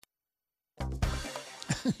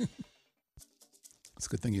It's a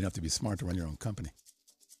good thing you don't have to be smart to run your own company.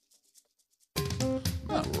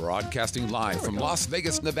 Broadcasting live from Las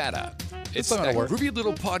Vegas, Nevada. It's that groovy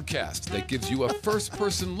little podcast that gives you a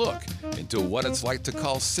first-person look into what it's like to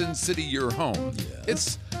call Sin City your home. Yes.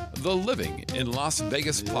 It's the Living in Las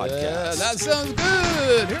Vegas podcast. Yeah, that sounds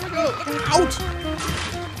good. Here we go. Out.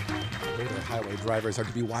 Highway drivers are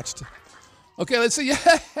to be watched. Okay, let's see.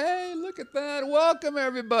 Hey, look at that. Welcome,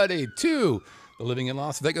 everybody, to the Living in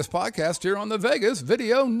Las Vegas podcast here on the Vegas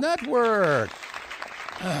Video Network.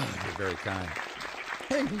 You're very kind.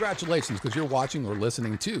 Hey, congratulations, because you're watching or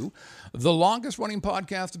listening to the longest running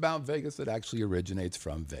podcast about Vegas that actually originates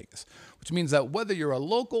from Vegas, which means that whether you're a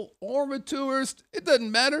local or a tourist, it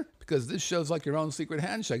doesn't matter, because this show's like your own secret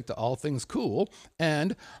handshake to all things cool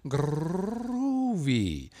and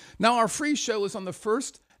groovy. Now, our free show is on the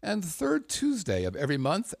first and third Tuesday of every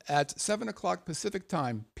month at 7 o'clock Pacific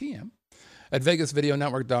Time, p.m. at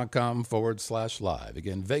vegasvideonetwork.com/live.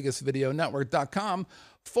 Again,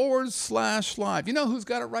 vegasvideonetwork.com/live. You know who's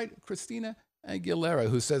got it right? Christina Aguilera,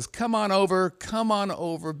 who says, come on over,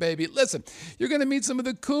 baby. Listen, you're going to meet some of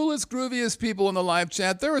the coolest, grooviest people in the live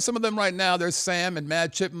chat. There are some of them right now. There's Sam and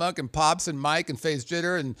Mad Chipmunk and Pops and Mike and Face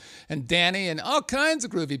Jitter and Danny and all kinds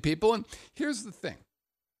of groovy people. And here's the thing.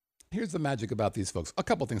 Here's the magic about these folks. A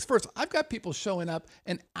couple things. First, I've got people showing up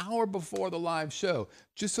an hour before the live show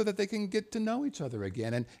just so that they can get to know each other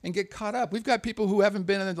again and get caught up. We've got people who haven't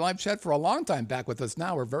been in the live chat for a long time back with us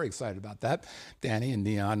now. We're very excited about that. Danny and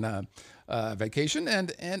Neon Vacation.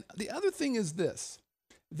 And the other thing is this.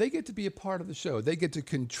 They get to be a part of the show. They get to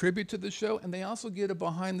contribute to the show, and they also get a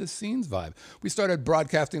behind-the-scenes vibe. We started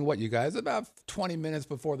broadcasting, you guys, about 20 minutes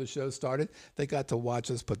before the show started. They got to watch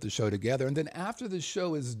us put the show together. And then after the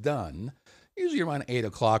show is done, usually around 8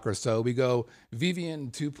 o'clock or so, we go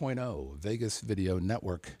VVN 2.0, Vegas Video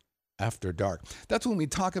Network After Dark. That's when we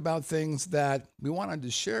talk about things that we wanted to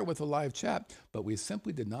share with a live chat, but we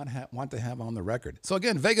simply did not want to have on the record. So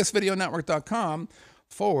again,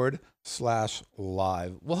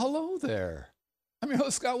 vegasvideonetwork.com/live. Well, hello there. I'm your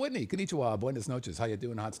host, Scott Whitney. Konnichiwa, buenas noches. How you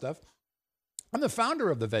doing, hot stuff? I'm the founder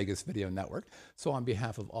of the Vegas Video Network. So on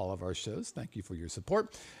behalf of all of our shows, thank you for your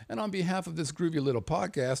support. And on behalf of this groovy little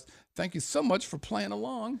podcast, thank you so much for playing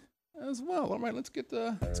along as well. All right, let's get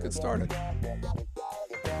started.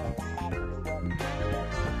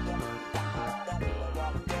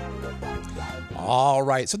 All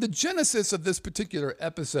right, so the genesis of this particular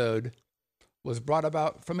episode was brought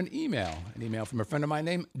about from an email from a friend of mine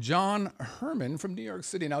named John Herman from New York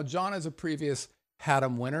City. Now, John is a previous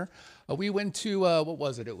Haddam winner. We went to, what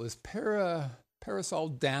was it? It was Parasol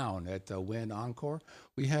Down at Wynn Encore.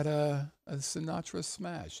 We had a Sinatra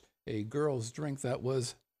Smash, a girl's drink that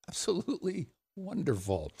was absolutely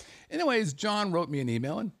wonderful. Anyways, John wrote me an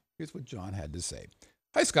email, and here's what John had to say.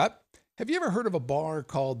 Hi, Scott. Have you ever heard of a bar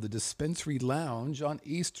called the Dispensary Lounge on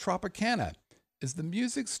East Tropicana? Is the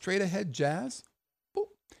music straight ahead jazz? Boop.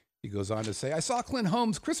 He goes on to say, I saw Clint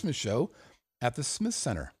Holmes' Christmas show at the Smith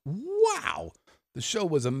Center. Wow! The show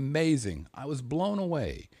was amazing. I was blown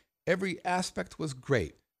away. Every aspect was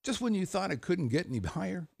great. Just when you thought it couldn't get any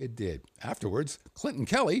higher, it did. Afterwards, Clint and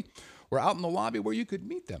Kelly were out in the lobby where you could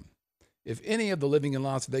meet them. If any of the Living in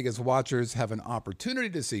Las Vegas watchers have an opportunity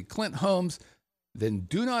to see Clint Holmes, then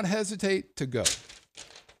do not hesitate to go.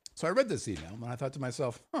 So I read this email and I thought to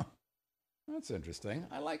myself, that's interesting.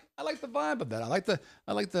 I like the vibe of that. I like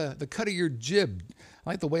the cut of your jib. I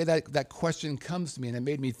like the way that question comes to me, and it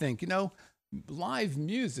made me think, live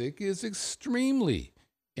music is extremely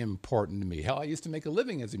important to me. Hell, I used to make a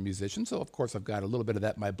living as a musician, so of course I've got a little bit of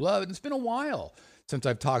that in my blood. And it's been a while since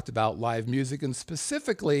I've talked about live music and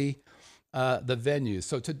specifically the venues.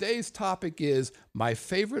 So today's topic is my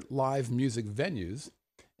favorite live music venues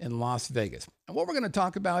in Las Vegas. And what we're going to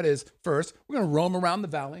talk about is, first, we're going to roam around the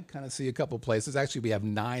valley, kind of see a couple places. Actually, we have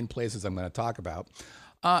 9 places I'm going to talk about.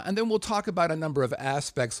 And then we'll talk about a number of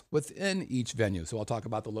aspects within each venue. So I'll talk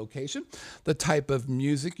about the location, the type of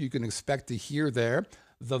music you can expect to hear there,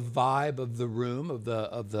 the vibe of the room, of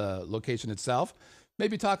the location itself.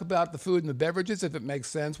 Maybe talk about the food and the beverages. If it makes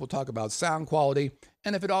sense, we'll talk about sound quality.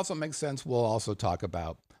 And if it also makes sense, we'll also talk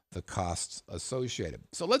about the costs associated.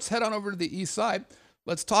 So let's head on over to the east side.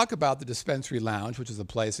 Let's talk about the Dispensary Lounge, which is a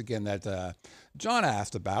place, again, that John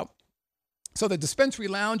asked about. So the Dispensary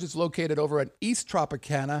Lounge is located over at East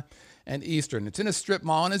Tropicana and Eastern. It's in a strip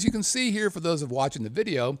mall, and as you can see here, for those of watching the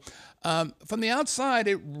video, from the outside,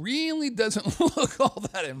 it really doesn't look all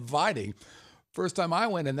that inviting. First time I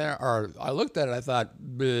went in there, or I looked at it, I thought,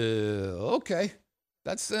 okay,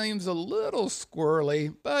 that seems a little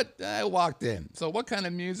squirrely, but I walked in. So what kind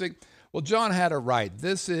of music? Well, John had it right.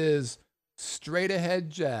 This is straight ahead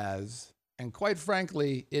jazz. And quite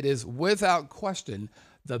frankly, it is without question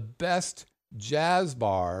the best jazz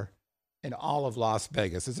bar in all of Las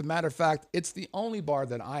Vegas. As a matter of fact, it's the only bar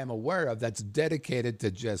that I am aware of that's dedicated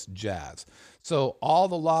to just jazz. So all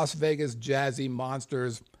the Las Vegas jazzy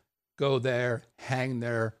monsters go there, hang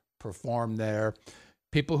there, perform there.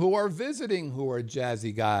 People who are visiting who are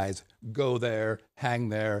jazzy guys go there, hang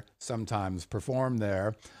there, sometimes perform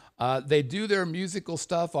there. They do their musical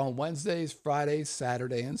stuff on Wednesdays, Fridays,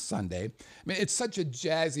 Saturday, and Sunday. I mean, it's such a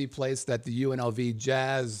jazzy place that the UNLV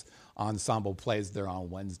Jazz Ensemble plays there on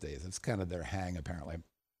Wednesdays. It's kind of their hang, apparently.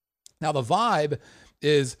 Now, the vibe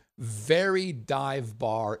is very dive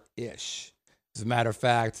bar-ish. As a matter of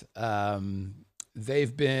fact,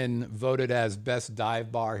 they've been voted as best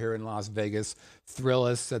dive bar here in Las Vegas.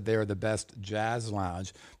 Thrillist said they're the best jazz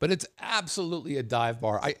lounge, but it's absolutely a dive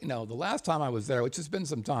bar. The last time I was there, which has been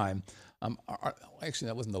some time, actually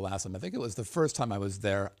that wasn't the last time. I think it was the first time I was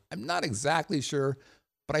there. I'm not exactly sure,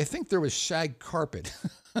 but I think there was shag carpet,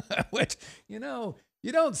 which, you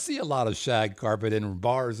don't see a lot of shag carpet in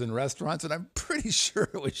bars and restaurants, and I'm pretty sure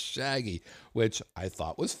it was shaggy, which I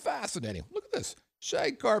thought was fascinating. Look at this,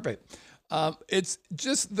 shag carpet. It's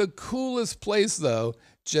just the coolest place, though,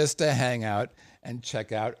 just to hang out and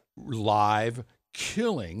check out live,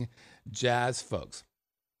 killing jazz folks.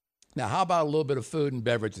 Now, how about a little bit of food and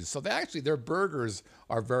beverages? So their burgers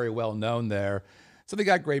are very well known there. So they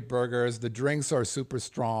got great burgers. The drinks are super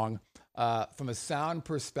strong. From a sound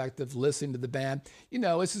perspective, listening to the band,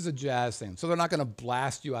 this is a jazz thing. So they're not going to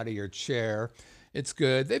blast you out of your chair. It's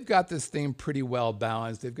good. They've got this thing pretty well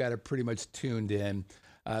balanced. They've got it pretty much tuned in.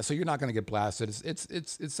 So you're not going to get blasted.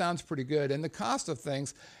 It sounds pretty good. And the cost of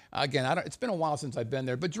things, again, it's been a while since I've been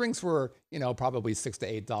there, but drinks were, probably $6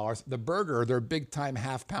 to $8. The burger, their big time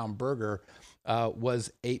half-pound burger,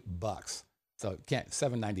 was $8. So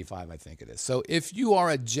 $7.95, I think it is. So if you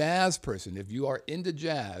are a jazz person, if you are into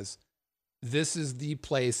jazz, this is the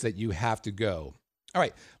place that you have to go. All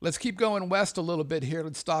right, let's keep going west a little bit here.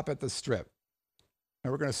 Let's stop at the Strip.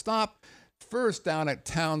 And we're going to stop first down at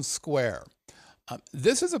Town Square.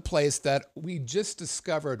 This is a place that we just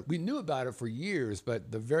discovered. We knew about it for years,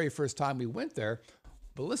 but the very first time we went there,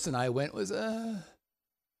 Melissa and I went, was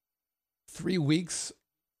 3 weeks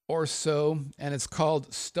or so, and it's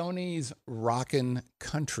called Stoney's Rockin'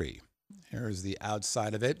 Country. Here's the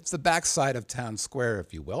outside of it. It's the backside of Town Square,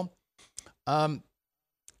 if you will. And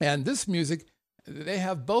this music, they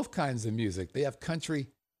have both kinds of music. They have country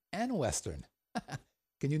and Western.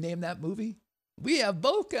 Can you name that movie? We have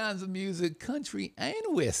both kinds of music, country and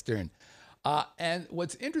Western. And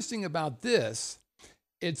what's interesting about this,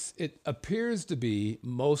 it appears to be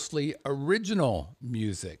mostly original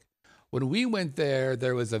music. When we went there,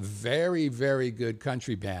 there was a very, very good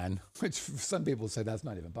country band, which some people say that's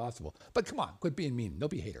not even possible. But come on, quit being mean. Don't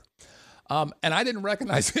be a hater. And I didn't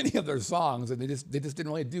recognize any of their songs, and they just didn't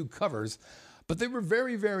really do covers. But they were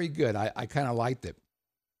very, very good. I kind of liked it.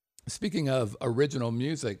 Speaking of original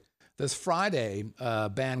music, this Friday, a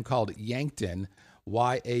band called Yankton,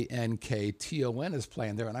 Yankton, is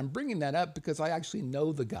playing there. And I'm bringing that up because I actually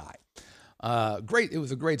know the guy. It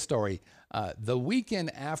was a great story. The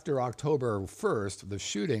weekend after October 1st, the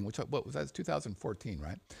shooting, what was that, 2014,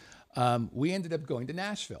 right? We ended up going to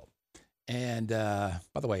Nashville. And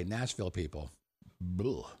by the way, Nashville people,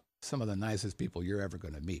 some of the nicest people you're ever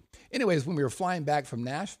going to meet. Anyways, when we were flying back from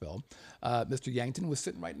Nashville, Mr. Yankton was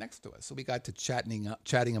sitting right next to us. So we got to chatting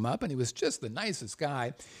him up, and he was just the nicest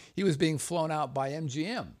guy. He was being flown out by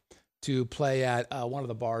MGM to play at one of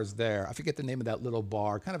the bars there. I forget the name of that little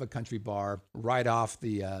bar, kind of a country bar right off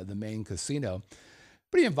the main casino.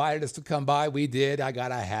 But he invited us to come by. We did. I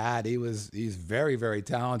got a hat. He's very, very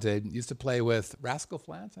talented. Used to play with Rascal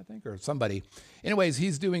Flatts, I think, or somebody. Anyways,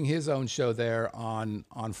 he's doing his own show there on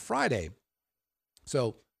Friday.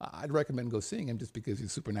 So I'd recommend go seeing him just because he's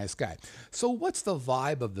a super nice guy. So what's the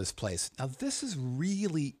vibe of this place? Now, this is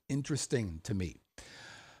really interesting to me.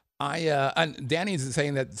 And Danny's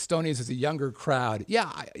saying that Stoney's is a younger crowd.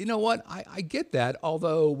 Yeah, you know what? I get that.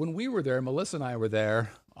 Although when we were there, Melissa and I were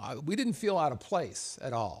there, we didn't feel out of place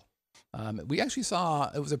at all. We actually saw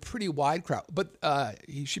it was a pretty wide crowd. But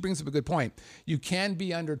she brings up a good point. You can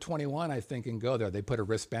be under 21, I think, and go there. They put a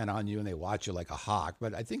wristband on you and they watch you like a hawk.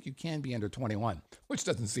 But I think you can be under 21, which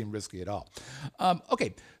doesn't seem risky at all.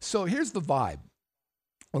 Okay, so here's the vibe.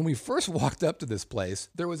 When we first walked up to this place,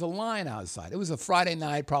 there was a line outside. It was a Friday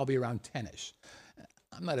night, probably around 10-ish.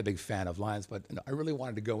 I'm not a big fan of lines, but I really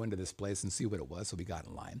wanted to go into this place and see what it was, so we got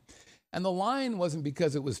in line. And the line wasn't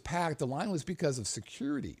because it was packed. The line was because of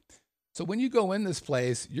security. So when you go in this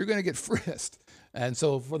place, you're going to get frisked. And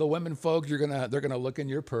so for the women folk, they're gonna look in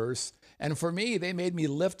your purse. And for me, they made me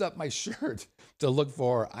lift up my shirt to look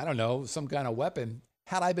for, I don't know, some kind of weapon.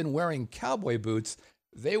 Had I been wearing cowboy boots,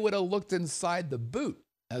 they would have looked inside the boot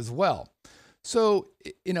as well. So,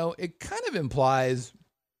 it kind of implies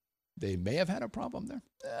they may have had a problem there.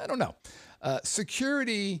 I don't know.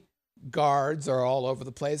 Security guards are all over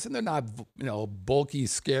the place, and they're not, bulky,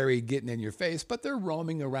 scary, getting in your face, but they're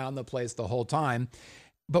roaming around the place the whole time.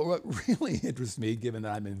 But what really interests me, given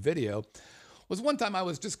that I'm in video, was one time I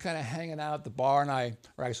was just kind of hanging out at the bar,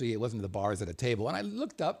 or actually it wasn't the bar, it was at a table, and I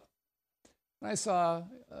looked up and I saw,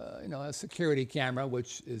 a security camera,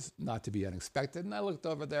 which is not to be unexpected. And I looked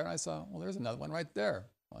over there and I saw, well, there's another one right there.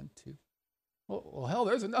 1, 2. Well, hell,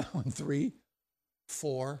 there's another one. 3,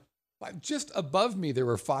 4, 5. Just above me, there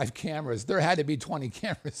were 5 cameras. There had to be 20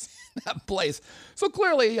 cameras in that place. So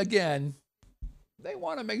clearly, again, they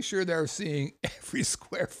want to make sure they're seeing every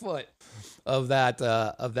square foot of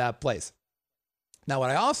that place. Now,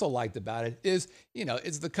 what I also liked about it is,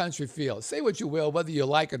 it's the country feel. Say what you will, whether you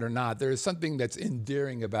like it or not, there is something that's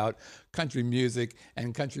endearing about country music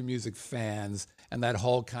and country music fans and that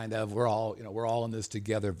whole kind of we're all in this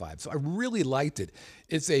together vibe. So I really liked it.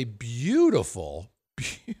 It's a beautiful,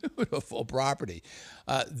 beautiful property.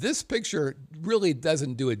 This picture really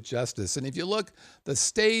doesn't do it justice. And if you look, the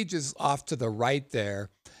stage is off to the right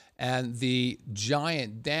there, and the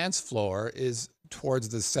giant dance floor is towards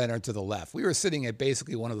the center to the left. We were sitting at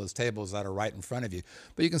basically one of those tables that are right in front of you,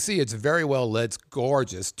 but you can see it's very well lit. It's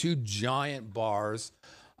gorgeous. 2 giant bars.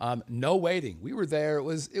 No waiting. We were there.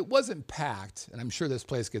 It wasn't packed, and I'm sure this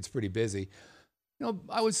place gets pretty busy.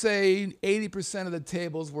 I would say 80% of the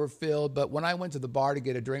tables were filled, but when I went to the bar to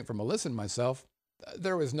get a drink for Melissa and myself,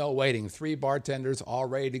 there was no waiting. 3 bartenders all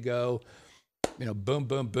ready to go. Boom,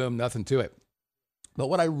 boom, boom, nothing to it. But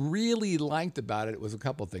what I really liked about it was a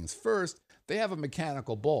couple things. First, they have a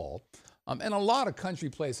mechanical bowl. And a lot of country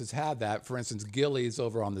places have that. For instance, Gilley's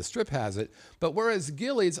over on the Strip has it. But whereas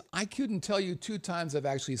Gilley's, I couldn't tell you 2 times I've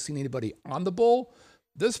actually seen anybody on the bowl.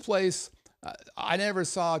 This place, I never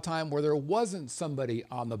saw a time where there wasn't somebody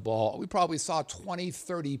on the bowl. We probably saw 20,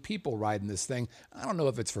 30 people riding this thing. I don't know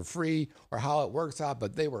if it's for free or how it works out,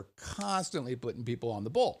 but they were constantly putting people on the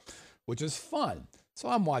bowl, which is fun. So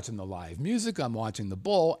I'm watching the live music, I'm watching the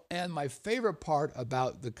bowl, and my favorite part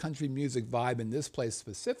about the country music vibe in this place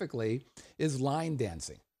specifically is line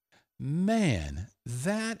dancing. Man,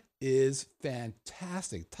 that is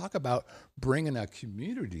fantastic. Talk about bringing a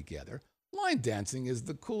community together. Line dancing is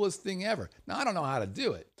the coolest thing ever. Now, I don't know how to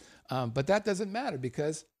do it, but that doesn't matter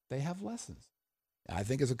because they have lessons. I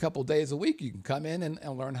think it's a couple days a week you can come in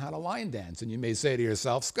and learn how to line dance. And you may say to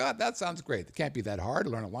yourself, Scott, that sounds great. It can't be that hard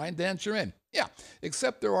to learn a line dance. You're in. Yeah,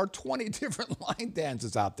 except there are 20 different line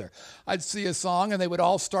dances out there. I'd see a song and they would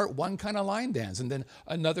all start one kind of line dance. And then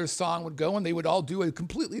another song would go and they would all do a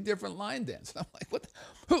completely different line dance. And I'm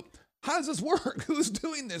like, how does this work? Who's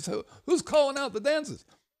doing this? Who's calling out the dances?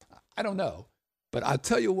 I don't know. But I'll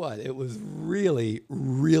tell you what, it was really,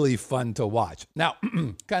 really fun to watch. Now,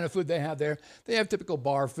 kind of food they have there, they have typical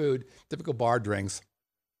bar food, typical bar drinks.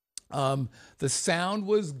 The sound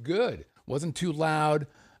was good. Wasn't too loud.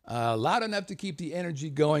 Loud enough to keep the energy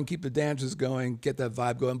going, keep the dancers going, get that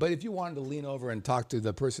vibe going. But if you wanted to lean over and talk to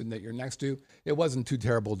the person that you're next to, it wasn't too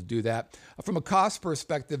terrible to do that. From a cost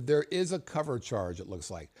perspective, there is a cover charge, it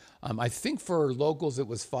looks like. I think for locals, it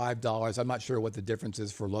was $5. I'm not sure what the difference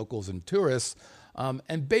is for locals and tourists.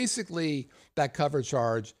 And basically, that cover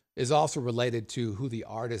charge is also related to who the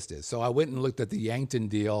artist is. So I went and looked at the Yankton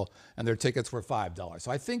deal, and their tickets were $5.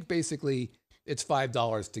 So I think basically it's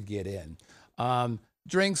 $5 to get in.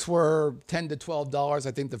 Drinks were $10 to $12.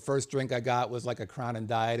 I think the first drink I got was like a Crown and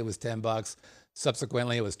Diet. It was $10.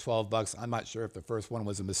 Subsequently, it was $12. I'm not sure if the first one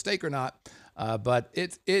was a mistake or not, but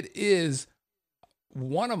it is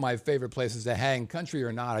one of my favorite places to hang, country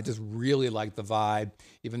or not. I just really like the vibe,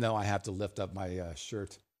 even though I have to lift up my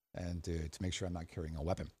shirt and to make sure I'm not carrying a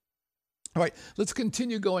weapon. All right, let's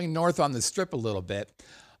continue going north on the Strip a little bit.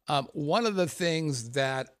 One of the things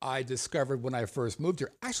that I discovered when I first moved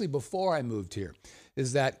here, actually before I moved here,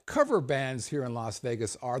 is that cover bands here in Las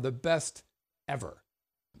Vegas are the best ever.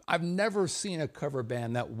 I've never seen a cover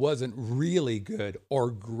band that wasn't really good or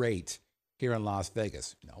great here in Las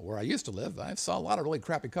Vegas. Where I used to live, I saw a lot of really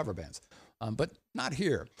crappy cover bands, but not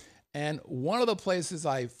here. And one of the places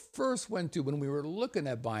I first went to when we were looking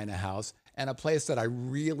at buying a house, and a place that I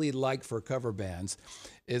really like for cover bands,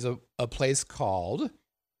 is a place called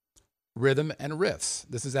Rhythm and Riffs.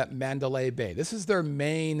 This is at Mandalay Bay. This is their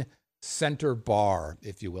main center bar,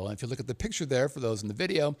 if you will. And if you look at the picture there, for those in the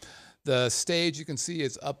video, The stage you can see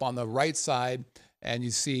is up on the right side, and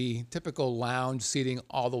you see typical lounge seating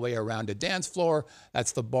all the way around a dance floor.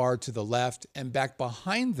 That's the bar to the left. And back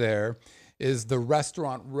behind there is the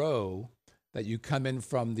restaurant row that you come in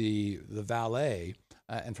from the valet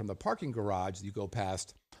and from the parking garage. You go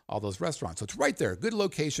past all those restaurants. So it's right there. Good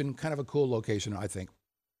location, kind of a cool location, I think.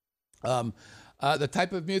 The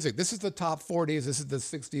type of music, this is the top 40s. This is the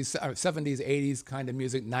 60s, 70s, 80s kind of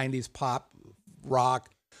music, 90s pop, rock,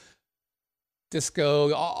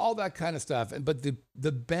 disco, all that kind of stuff. But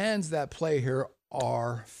the bands that play here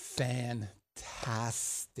are fantastic.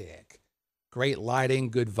 Great lighting,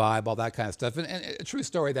 good vibe, all that kind of stuff. And a true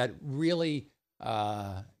story that really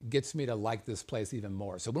gets me to like this place even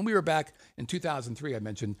more. So when we were back in 2003, I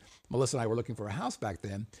mentioned Melissa and I were looking for a house back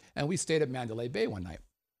then, and we stayed at Mandalay Bay one night.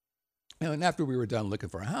 And after we were done looking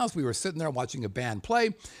for a house, we were sitting there watching a band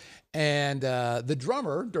play, and the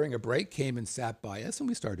drummer, during a break, came and sat by us, and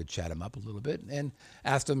we started to chat him up a little bit and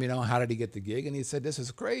asked him, how did he get the gig? And he said, this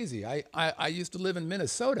is crazy. I used to live in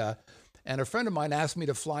Minnesota, and a friend of mine asked me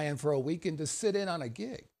to fly in for a weekend to sit in on a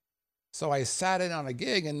gig. So I sat in on a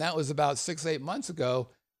gig, and that was about 6-8 months ago.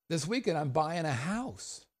 This weekend, I'm buying a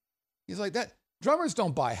house. He's like, that drummers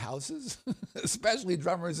don't buy houses, especially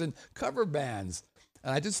drummers in cover bands.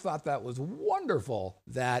 And I just thought that was wonderful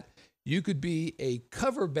that you could be a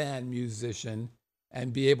cover band musician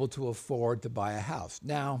and be able to afford to buy a house.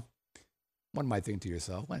 Now, one might think to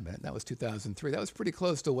yourself, wait a minute, that was 2003. That was pretty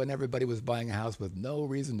close to when everybody was buying a house with no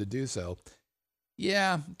reason to do so.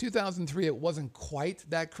 Yeah, 2003, it wasn't quite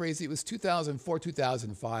that crazy. It was 2004,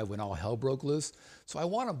 2005 when all hell broke loose. So I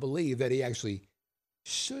want to believe that he actually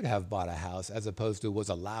should have bought a house as opposed to was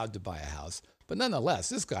allowed to buy a house. But nonetheless,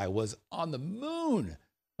 this guy was on the moon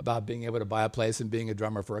about being able to buy a place and being a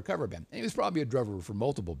drummer for a cover band. And he was probably a drummer for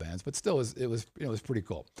multiple bands, but still, it was pretty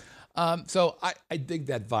cool. So I dig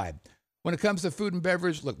that vibe. When it comes to food and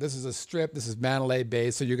beverage, look, this is a strip. This is Mandalay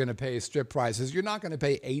Bay, so you're going to pay strip prices. You're not going to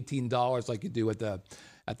pay $18 like you do at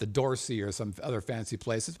the Dorsey or some other fancy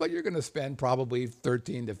places, but you're going to spend probably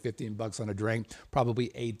 $13 to $15 on a drink, probably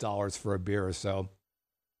 $8 for a beer or so.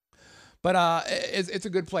 But it's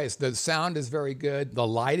a good place. The sound is very good. The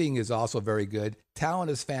lighting is also very good.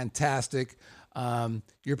 Talent is fantastic.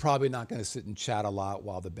 You're probably not going to sit and chat a lot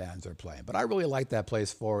while the bands are playing. But I really like that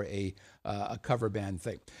place for a cover band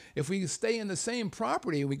thing. If we stay in the same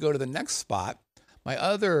property, we go to the next spot. My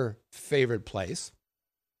other favorite place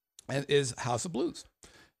is House of Blues.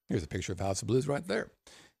 Here's a picture of House of Blues right there.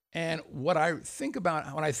 And what I think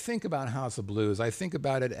about when I think about House of Blues, I think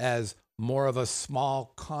about it as more of a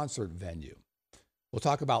small concert venue. We'll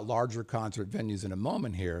talk about larger concert venues in a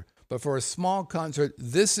moment here, but for a small concert,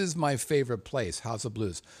 this is my favorite place, House of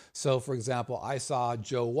Blues. So, for example, I saw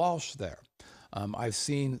Joe Walsh there. I've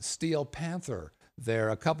seen Steel Panther there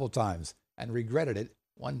a couple times and regretted it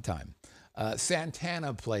one time.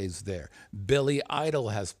 Santana plays there. Billy Idol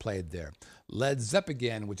has played there. Led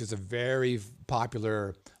Zeppelin, which is a very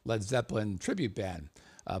popular Led Zeppelin tribute band,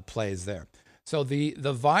 plays there. So the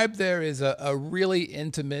vibe there is a really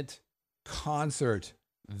intimate concert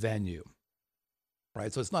venue,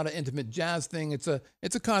 right? So it's not an intimate jazz thing. It's a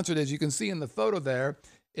concert, as you can see in the photo there.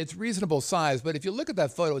 It's reasonable size, but if you look at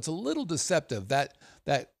that photo, it's a little deceptive. That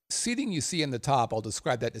seating you see in the top, I'll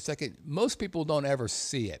describe that in a second. Most people don't ever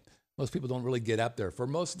see it. Most people don't really get up there for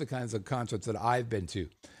most of the kinds of concerts that I've been to,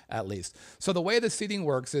 at least. So the way the seating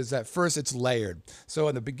works is that first it's layered. So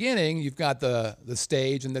in the beginning, you've got the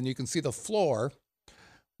stage, and then you can see the floor,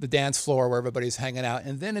 the dance floor where everybody's hanging out.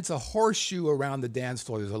 And then it's a horseshoe around the dance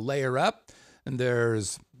floor. There's a layer up, and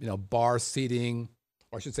there's bar seating,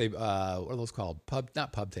 or I should say, what are those called?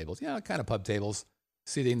 Not pub tables. Yeah, kind of pub tables,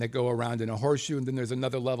 seating that go around in a horseshoe. And then there's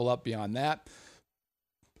another level up beyond that.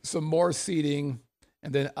 Some more seating.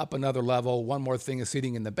 And then up another level, one more thing is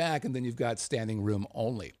seating in the back, and then you've got standing room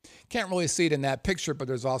only. Can't really see it in that picture, but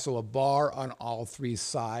there's also a bar on all three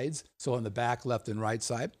sides, so on the back, left, and right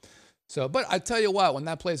side. So, but I tell you what, when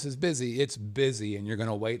that place is busy, it's busy, and you're going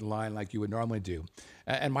to wait in line like you would normally do.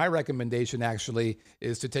 And my recommendation actually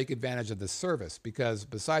is to take advantage of the service, because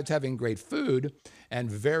besides having great food and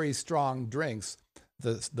very strong drinks,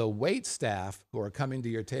 the wait staff who are coming to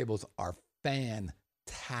your tables are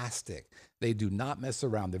fantastic. They do not mess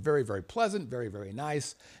around. They're very, very pleasant, very, very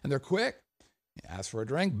nice, and they're quick. You ask for a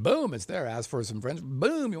drink, boom, it's there. Ask for some French,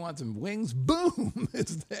 boom, you want some wings, boom,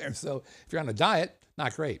 it's there. So if you're on a diet,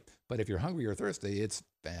 not great. But if you're hungry or thirsty, it's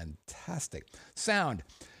fantastic. Sound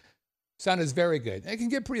is very good. It can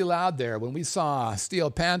get pretty loud there. When we saw Steel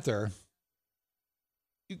Panther,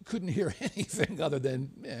 you couldn't hear anything other than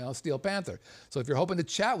Steel Panther. So if you're hoping to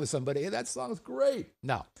chat with somebody, hey, that song's great.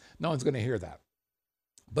 No one's going to hear that.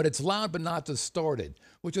 but it's loud but not distorted,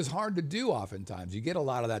 which is hard to do oftentimes. You get a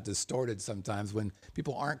lot of that distorted sometimes when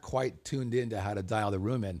people aren't quite tuned into how to dial the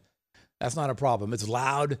room in. That's not a problem. It's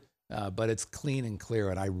loud, but it's clean and clear,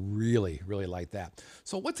 and I really, really like that.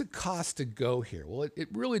 So what's it cost to go here? Well, it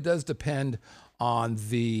really does depend on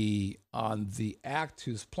the act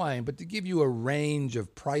who's playing, but to give you a range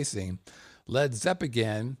of pricing, Led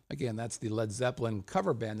Zeppelin, again, that's the Led Zeppelin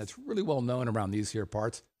cover band that's really well known around these here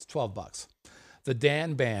parts. It's $12. The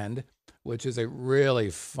Dan Band, which is a really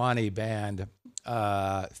funny band,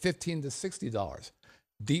 $15 to $60.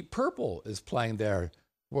 Deep Purple is playing there.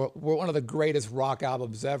 We're one of the greatest rock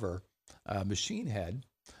albums ever, Machine Head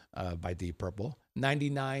by Deep Purple,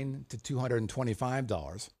 $99 to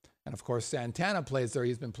 $225. And of course, Santana plays there.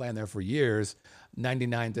 He's been playing there for years,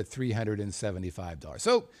 $99 to $375.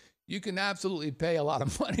 So you can absolutely pay a lot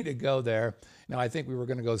of money to go there. Now, I think we were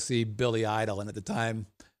going to go see Billy Idol, and at the time,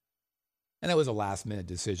 and it was a last minute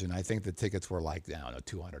decision. I think the tickets were like, I don't know,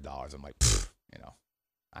 $200. I'm like,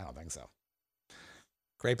 I don't think so.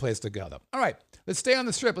 Great place to go, though. All right, let's stay on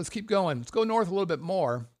the strip. Let's keep going. Let's go north a little bit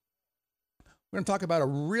more. We're going to talk about a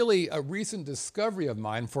recent discovery of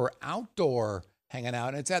mine for outdoor hanging out,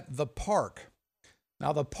 and it's at the Park.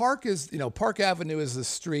 Now, the Park is, Park Avenue is the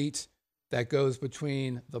street that goes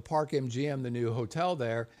between the Park MGM, the new hotel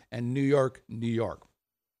there, and New York, New York.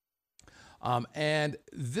 And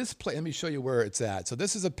this place, let me show you where it's at. So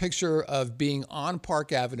this is a picture of being on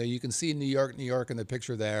Park Avenue. You can see New York, New York in the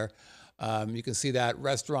picture there. You can see that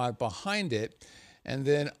restaurant behind it. And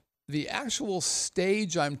then the actual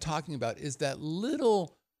stage I'm talking about is that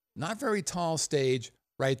little, not very tall stage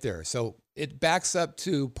right there. So it backs up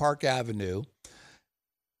to Park Avenue.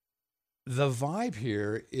 The vibe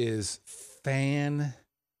here is fantastic.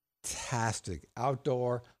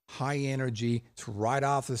 Outdoor, high energy. It's right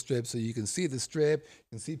off the strip, so you can see the strip. You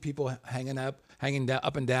can see people hanging up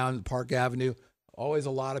and down Park Avenue. Always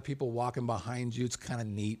a lot of people walking behind you. It's kind of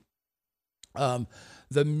neat.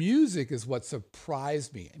 The music is what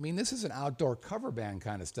surprised me. I mean, this is an outdoor cover band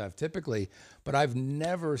kind of stuff typically, but I've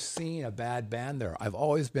never seen a bad band there. I've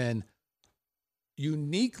always been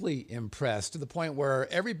uniquely impressed to the point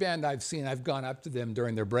where every band I've seen, I've gone up to them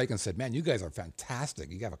during their break and said, man, you guys are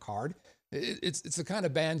fantastic. You have a card? It's the kind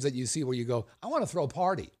of bands that you see where you go, I want to throw a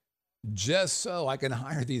party just so I can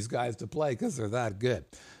hire these guys to play because they're that good.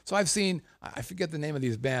 So I've seen, I forget the name of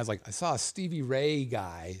these bands. Like I saw a Stevie Ray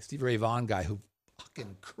Vaughan guy who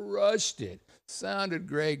fucking crushed it. Sounded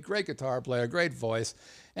great guitar player, great voice.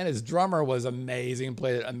 And his drummer was amazing,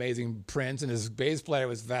 played amazing Prince, and his bass player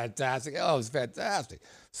was fantastic. Oh, it was fantastic.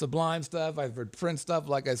 Sublime stuff. I've heard Prince stuff,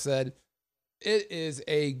 like I said. It is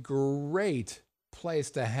a great place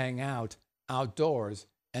to hang out outdoors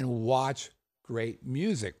and watch great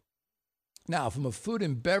music. Now, from a food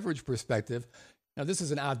and beverage perspective, now this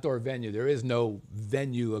is an outdoor venue. There is no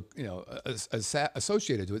venue,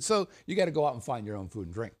 associated to it. So you got to go out and find your own food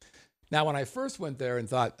and drink. Now, when I first went there and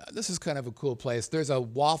thought, this is kind of a cool place, there's a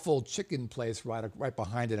waffle chicken place right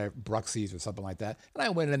behind it at Bruxy's or something like that. And I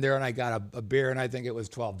went in there and I got a beer, and I think it was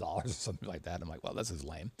 $12 or something like that. I'm like, well, this is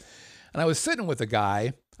lame. And I was sitting with a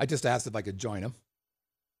guy. I just asked if I could join him.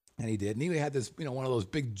 And he did. And he had this, one of those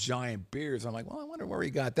big giant beers. I'm like, well, I wonder where he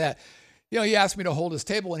got that. He asked me to hold his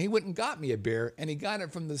table, and he went and got me a beer, and he got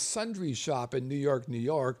it from the Sundry Shop in New York, New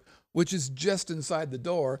York, which is just inside the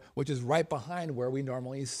door, which is right behind where we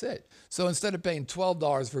normally sit. So instead of paying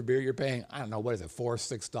 $12 for beer, you're paying, I don't know, what is it, $4,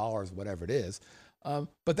 $6, whatever it is.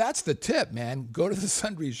 But that's the tip, man. Go to the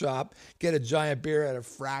Sundry Shop, get a giant beer at a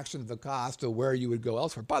fraction of the cost of where you would go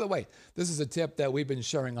elsewhere. By the way, this is a tip that we've been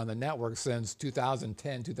sharing on the network since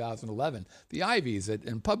 2010, 2011. The Ivies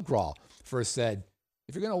in Pub Crawl first said,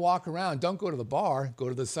 if you're going to walk around, don't go to the bar, go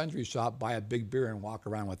to the Sundry Shop, buy a big beer and walk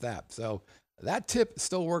around with that. So that tip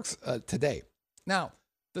still works today. Now,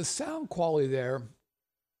 the sound quality there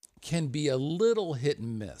can be a little hit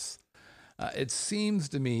and miss. It seems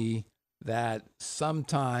to me that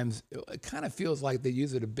sometimes it kind of feels like they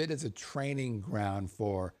use it a bit as a training ground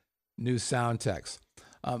for new sound techs.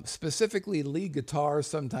 Specifically, lead guitars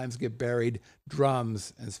sometimes get buried,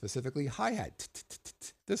 drums, and specifically hi-hat.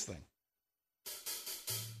 This thing.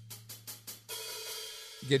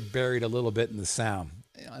 Get buried a little bit in the sound.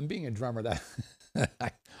 I'm being a drummer, that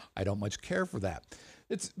I don't much care for that.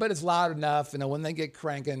 But it's loud enough. When they get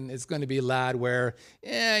cranking, it's going to be loud where,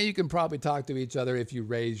 you can probably talk to each other if you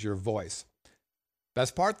raise your voice.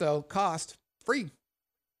 Best part though, cost, free.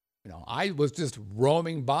 I was just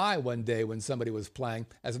roaming by one day when somebody was playing.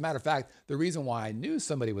 As a matter of fact, the reason why I knew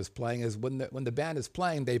somebody was playing is when the band is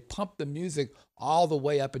playing, they pump the music all the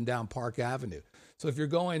way up and down Park Avenue. So if you're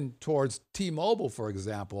going towards T-Mobile, for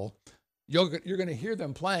example, you're going to hear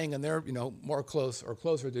them playing, and they're more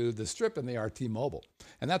closer to the Strip than they are T-Mobile,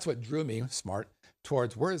 and that's what drew me, smart,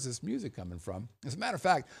 towards where is this music coming from. As a matter of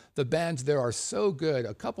fact, the bands there are so good.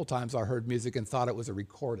 A couple times I heard music and thought it was a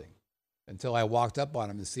recording until I walked up on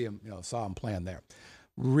them and saw them playing there.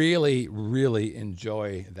 Really, really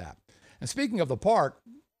enjoy that. And speaking of the park,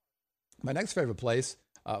 my next favorite place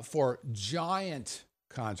for giant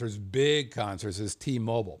concerts, big concerts, is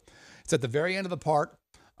T-Mobile. It's at the very end of the park.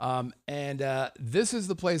 This is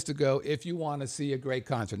the place to go if you want to see a great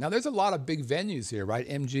concert. Now, there's a lot of big venues here, right?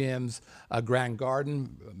 MGM's Grand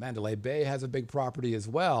Garden, Mandalay Bay has a big property as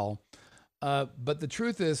well. But the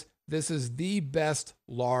truth is, this is the best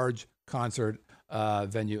large concert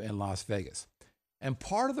venue in Las Vegas. And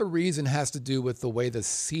part of the reason has to do with the way the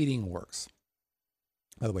seating works.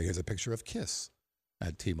 By the way, here's a picture of Kiss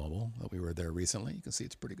at T-Mobile. We were there recently. You can see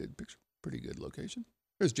it's a pretty good picture, pretty good location.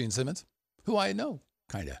 There's Gene Simmons, who I know.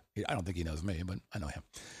 Kind of. I don't think he knows me, but I know him.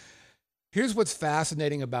 Here's what's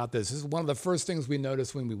fascinating about this. This is one of the first things we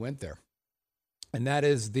noticed when we went there. And that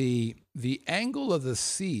is the angle of the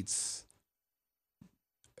seats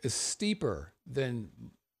is steeper than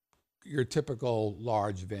your typical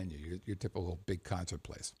large venue, your typical big concert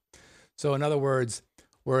place. So in other words,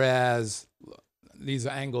 whereas these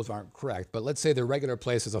angles aren't correct, but let's say the regular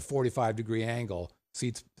place is a 45-degree angle,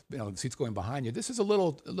 seats going behind you. This is a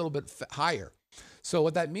little bit higher. So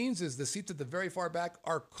what that means is the seats at the very far back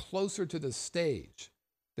are closer to the stage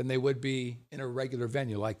than they would be in a regular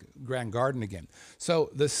venue like Grand Garden again. So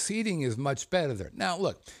the seating is much better there. Now,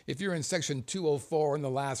 look, if you're in section 204 in the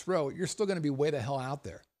last row, you're still going to be way the hell out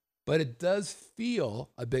there. But it does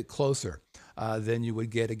feel a bit closer than you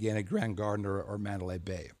would get, again, at Grand Garden or Mandalay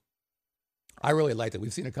Bay. I really liked it.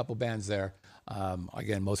 We've seen a couple bands there.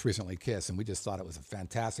 Again, most recently Kiss, and we just thought it was a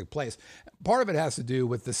fantastic place. Part of it has to do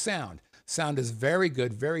with the sound. Sound is very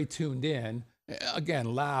good, very tuned in.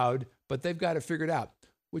 Again, loud, but they've got it figured out,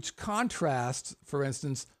 which contrasts, for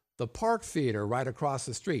instance, the Park Theater right across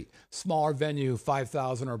the street. Smaller venue,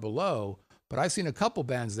 5,000 or below, but I've seen a couple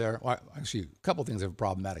bands there. Well, actually, a couple things that are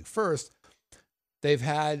problematic. First,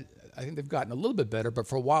 I think they've gotten a little bit better, but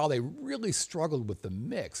for a while they really struggled with the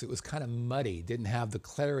mix. It was kind of muddy, didn't have the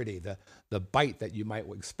clarity, the bite that you might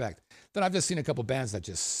expect. Then I've just seen a couple bands that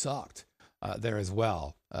just sucked there as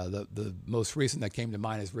well. The most recent that came to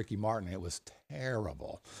mind is Ricky Martin. It was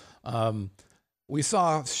terrible. We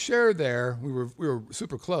saw Cher there. We were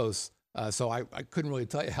super close, so I couldn't really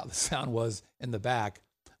tell you how the sound was in the back.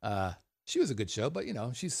 She was a good show, but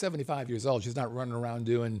she's 75 years old. She's not running around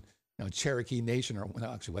doing Cherokee Nation or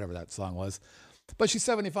actually whatever that song was. But she's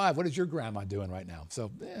 75. What is your grandma doing right now? So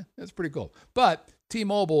that's pretty cool. But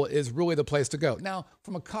T-Mobile is really the place to go. Now,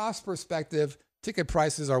 from a cost perspective, ticket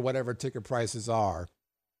prices are whatever ticket prices are.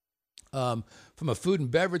 From a food and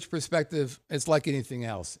beverage perspective, it's like anything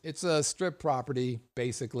else. It's a strip property,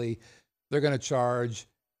 basically. They're going to charge,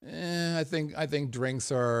 I think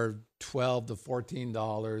drinks are $12 to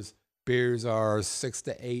 $14. Beers are $6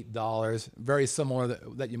 to $8. Very similar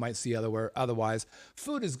that you might see otherwise.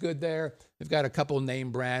 Food is good there. They've got a couple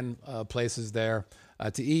name brand places there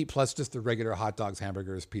to eat, plus just the regular hot dogs,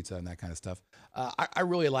 hamburgers, pizza, and that kind of stuff. I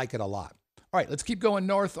really like it a lot. All right, let's keep going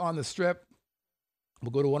north on the Strip. We'll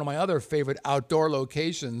go to one of my other favorite outdoor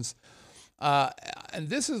locations. And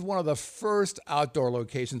this is one of the first outdoor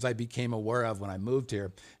locations I became aware of when I moved here.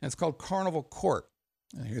 And it's called Carnival Court.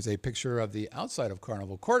 And here's a picture of the outside of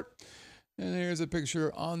Carnival Court. And here's a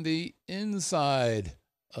picture on the inside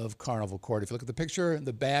of Carnival Court. If you look at the picture,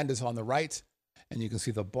 the band is on the right, and you can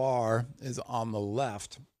see the bar is on the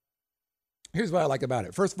left. Here's what I like about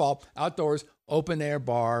it. First of all, outdoors, open air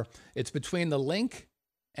bar. It's between the Link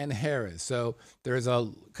and Harrah's. So there's a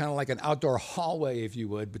kind of like an outdoor hallway, if you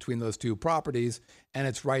would, between those two properties, and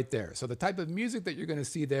it's right there. So the type of music that you're going to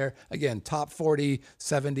see there, again, top 40,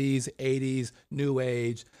 70s, 80s, new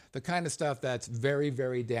age, the kind of stuff that's very,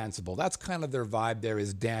 very danceable. That's kind of their vibe there,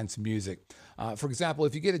 is dance music. For example,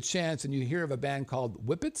 if you get a chance and you hear of a band called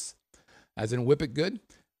Whippets, as in Whip It Good,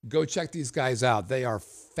 go check these guys out. They are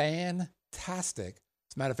fantastic.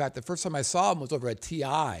 As a matter of fact, the first time I saw them was over at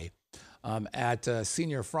TI, at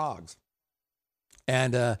Senior Frogs.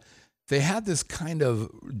 And they had this kind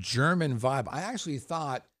of German vibe. I actually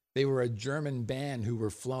thought they were a German band who were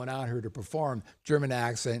flown out here to perform. German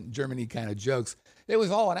accent, Germany kind of jokes. It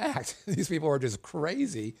was all an act. These people are just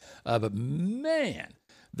crazy. But man,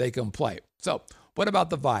 they can play. So what about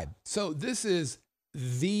the vibe? So this is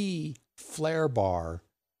the Flair bar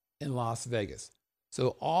in Las Vegas. So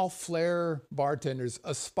all Flair bartenders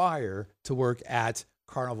aspire to work at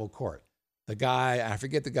Carnival Court. The guy, I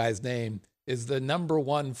forget the guy's name, is the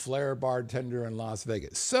 #1 flair bartender in Las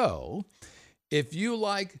Vegas. So if you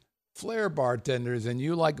like flair bartenders and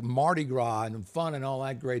you like Mardi Gras and fun and all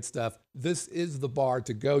that great stuff, this is the bar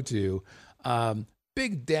to go to.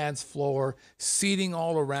 Big dance floor, seating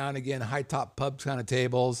all around, again, high top pub kind of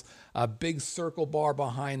tables, a big circle bar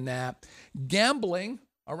behind that, gambling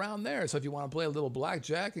around there. So if you want to play a little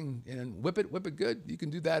blackjack and whip it good, you can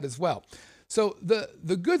do that as well. So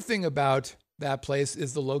the good thing about that place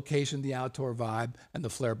is the location, the outdoor vibe, and the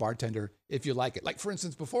flair bartender, if you like it. Like, for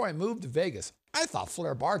instance, before I moved to Vegas, I thought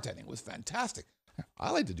flair bartending was fantastic.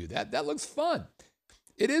 I like to do that. That looks fun.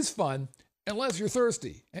 It is fun unless you're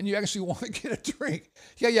thirsty and you actually want to get a drink.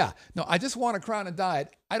 Yeah. No, I just want a Crown and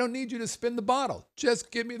Diet. I don't need you to spin the bottle.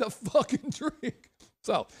 Just give me the fucking drink.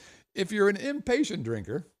 So if you're an impatient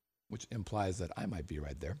drinker, which implies that I might be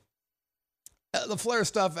right there, the flair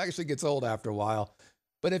stuff actually gets old after a while.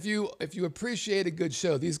 But if you appreciate a good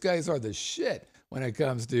show, these guys are the shit when it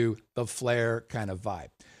comes to the flair kind of vibe.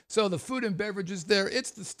 So the food and beverages there,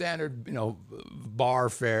 it's the standard, bar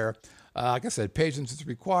fare. Like I said, patience is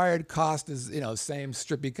required. Cost is, same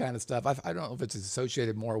strippy kind of stuff. I don't know if it's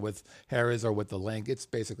associated more with Harrah's or with the Link. It's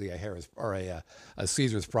basically a Harrah's or a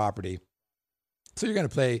Caesar's property. So you're going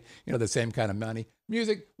to pay, the same kind of money.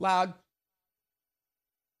 Music, loud,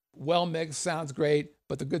 well mixed, sounds great.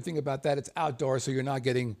 But the good thing about that, it's outdoors, so you're not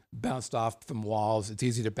getting bounced off from walls. It's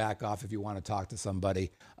easy to back off if you want to talk to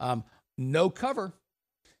somebody. No cover.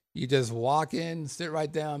 You just walk in, sit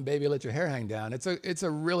right down, baby, let your hair hang down. It's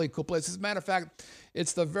a really cool place. As a matter of fact,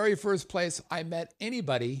 it's the very first place I met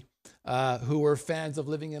anybody who were fans of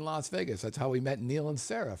living in Las Vegas. That's how we met Neil and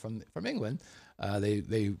Sarah from England.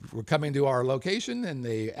 They were coming to our location and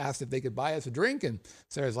they asked if they could buy us a drink. And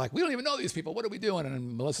Sarah's like, we don't even know these people. What are we doing?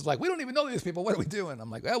 And Melissa's like, we don't even know these people. What are we doing?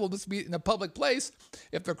 I'm like, well, we'll just be in a public place.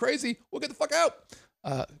 If they're crazy, we'll get the fuck out.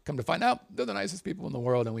 Come to find out, they're the nicest people in the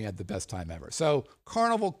world, and we had the best time ever. So,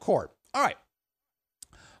 Carnival Court. All right.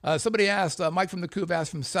 Somebody asked, Mike from the Coop asked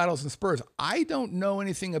from Saddles and Spurs. I don't know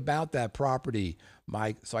anything about that property,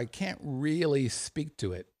 Mike, so I can't really speak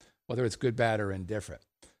to it, whether it's good, bad, or indifferent.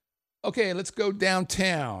 Okay, let's go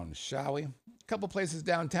downtown, shall we? A couple places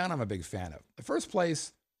downtown I'm a big fan of. The first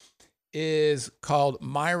place is called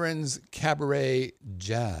Myron's Cabaret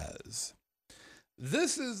Jazz.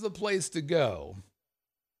 This is the place to go.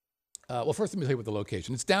 Well, first let me tell you what the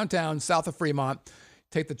location. It's downtown, south of Fremont.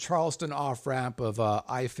 Take the Charleston off-ramp of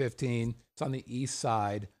I-15. It's on the east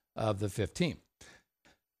side of the 15.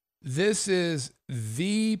 This is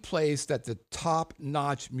the place that the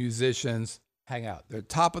top-notch musicians hang out. They're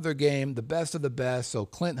top of their game, the best of the best. So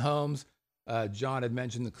Clint Holmes, John had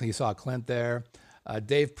mentioned that he saw Clint there.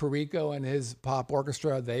 Dave Perico and his pop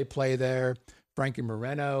orchestra, they play there. Frankie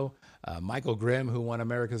Moreno, Michael Grimm, who won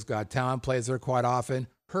America's Got Talent, plays there quite often.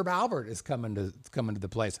 Herb Alpert is coming to the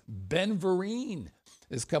place. Ben Vereen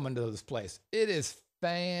is coming to this place. It is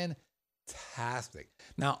fantastic.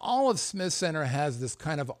 Now, all of Smith Center has this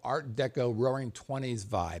kind of Art Deco Roaring '20s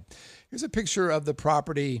vibe. Here's a picture of the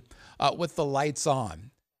property with the lights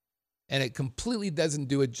on. And it completely doesn't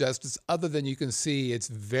do it justice, other than you can see it's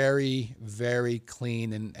very, very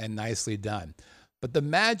clean and nicely done. But the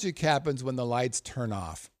magic happens when the lights turn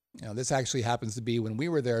off. This actually happens to be when we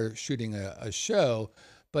were there shooting a show.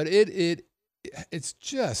 But it's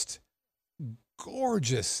just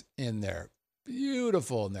gorgeous in there,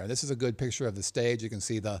 beautiful in there. This is a good picture of the stage. You can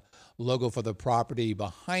see the logo for the property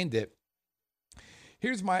behind it.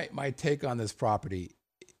 Here's my take on this property.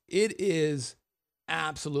 It is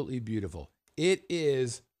absolutely beautiful. It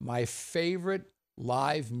is my favorite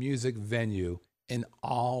live music venue in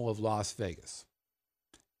all of Las Vegas.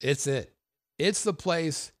 It's it. It's the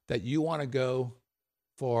place that you want to go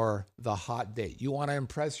for the hot date. You want to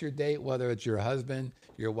impress your date, whether it's your husband,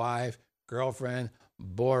 your wife, girlfriend,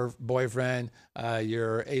 boyfriend,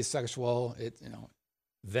 you're asexual,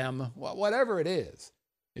 them, whatever it is.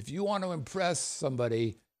 If you want to impress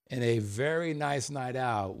somebody in a very nice night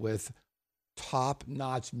out with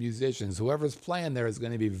top-notch musicians, whoever's playing there is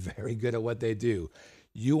going to be very good at what they do.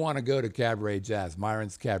 You want to go to Cabaret Jazz,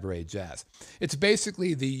 Myron's Cabaret Jazz. It's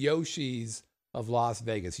basically the Yoshi's of Las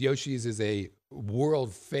Vegas. Yoshi's is a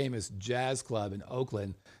world-famous jazz club in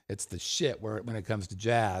Oakland. It's the shit when it comes to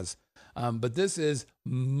jazz. But this is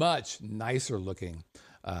much nicer looking.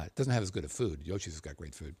 It doesn't have as good of food. Yoshi's has got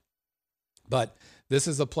great food. But this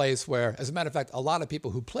is a place where, as a matter of fact, a lot of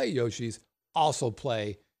people who play Yoshi's also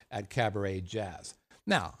play at Cabaret Jazz.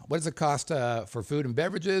 Now, what does it cost for food and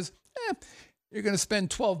beverages? You're going to spend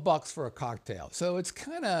 $12 for a cocktail. So it's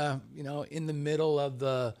kind of, in the middle of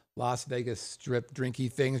the Las Vegas Strip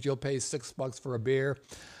drinky things. You'll pay $6 for a beer.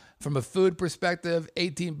 From a food perspective,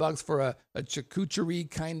 $18 for a charcuterie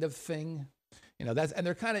kind of thing. And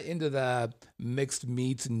they're kind of into the mixed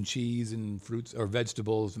meats and cheese and fruits or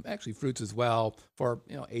vegetables, and actually fruits as well, for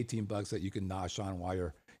 $18 that you can nosh on while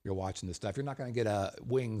you're watching this stuff. You're not going to get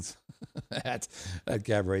wings at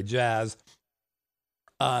Cabaret Jazz.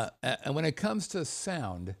 And when it comes to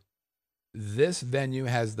sound, this venue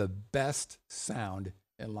has the best sound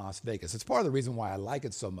in Las Vegas. It's part of the reason why I like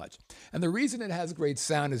it so much. And the reason it has great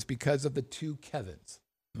sound is because of the two Kevins.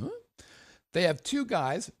 They have two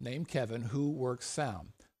guys named Kevin who work sound.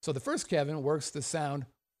 So the first Kevin works the sound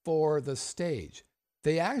for the stage.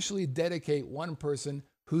 They actually dedicate one person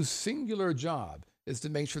whose singular job is to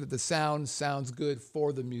make sure that the sound sounds good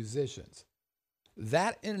for the musicians.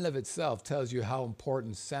 That in and of itself tells you how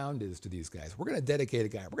important sound is to these guys. We're going to dedicate a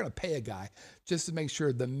guy. We're going to pay a guy just to make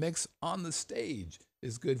sure the mix on the stage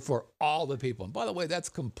is good for all the people. And by the way, that's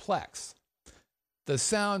complex. The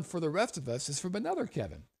sound for the rest of us is from another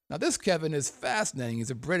Kevin. Now, this Kevin is fascinating.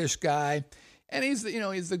 He's a British guy, and he's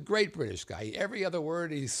the great British guy. Every other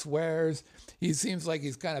word he swears. He seems like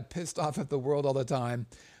he's kind of pissed off at the world all the time.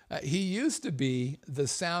 He used to be the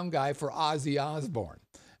sound guy for Ozzy Osbourne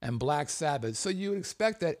and Black Sabbath. So you would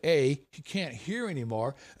expect that, A, he can't hear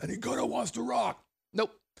anymore, and he kind of wants to rock.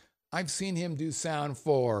 Nope. I've seen him do sound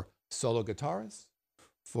for solo guitarists,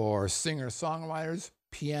 for singer-songwriters,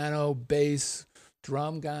 piano, bass,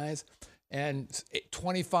 drum guys, and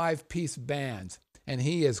 25-piece bands. And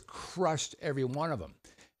he has crushed every one of them.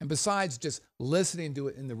 And besides just listening to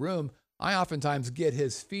it in the room, I oftentimes get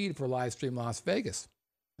his feed for Livestream Las Vegas.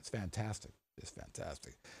 It's fantastic. It's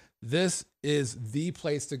fantastic. This is the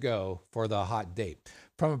place to go for the hot date.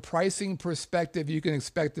 From a pricing perspective, you can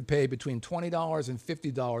expect to pay between $20 and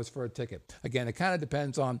 $50 for a ticket. Again, it kind of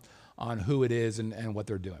depends on who it is and what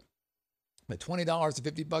they're doing. But $20 to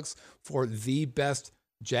 $50 for the best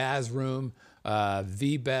jazz room,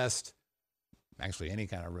 the best, actually any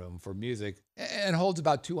kind of room for music, and holds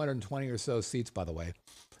about 220 or so seats, by the way.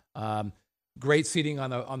 Great seating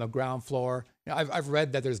on the ground floor. I've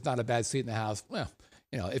read that there's not a bad seat in the house. Well,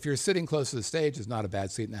 if you're sitting close to the stage, it's not a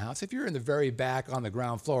bad seat in the house. If you're in the very back on the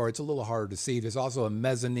ground floor, it's a little harder to see. There's also a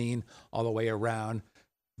mezzanine all the way around.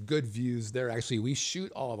 Good views there. Actually, we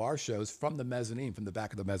shoot all of our shows from the mezzanine, from the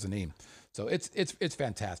back of the mezzanine. So it's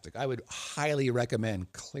fantastic. I would highly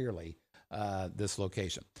recommend, clearly, this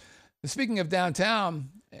location. And speaking of downtown,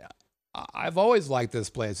 I've always liked this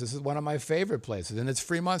place. This is one of my favorite places, and it's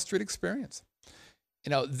Fremont Street Experience.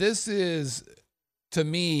 This is, to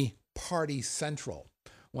me, party central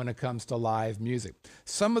when it comes to live music.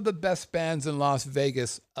 Some of the best bands in Las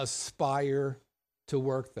Vegas aspire to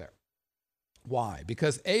work there. Why?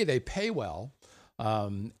 Because A, they pay well,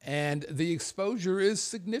 and the exposure is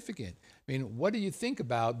significant. I mean, what do you think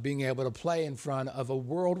about being able to play in front of a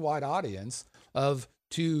worldwide audience of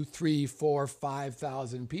 2, 3, 4,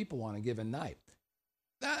 5,000 people on a given night?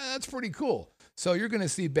 That's pretty cool. So you're going to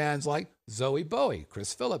see bands like Zoe Bowie,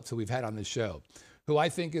 Chris Phillips, who we've had on the show, who I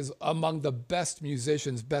think is among the best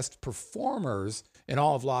musicians, best performers in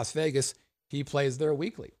all of Las Vegas. He plays there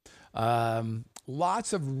weekly.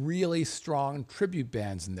 Lots of really strong tribute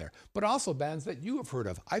bands in there, but also bands that you have heard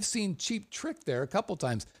of. I've seen Cheap Trick there a couple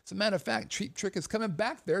times. As a matter of fact, Cheap Trick is coming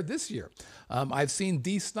back there this year. I've seen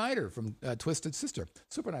Dee Snider from Twisted Sister.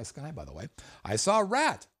 Super nice guy, by the way. I saw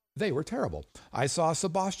Rat. They were terrible. I saw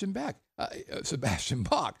Sebastian Bach.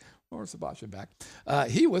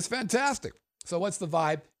 He was fantastic. So what's the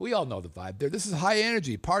vibe? We all know the vibe there. This is high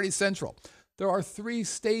energy, party central. There are 3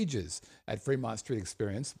 stages at Fremont Street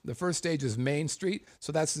Experience. The first stage is Main Street.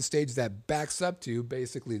 So that's the stage that backs up to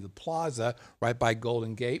basically the plaza right by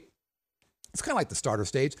Golden Gate. It's kind of like the starter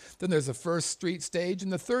stage. Then there's the First Street stage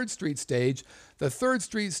and the Third Street stage. The Third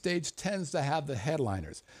Street stage tends to have the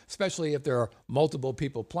headliners, especially if there are multiple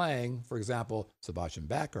people playing. For example, Sebastian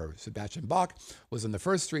Bach was on the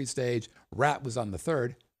First Street stage. Rat was on the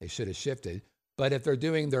third. They should have shifted. But if they're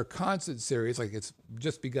doing their concert series, like it's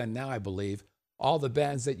just begun now, I believe, all the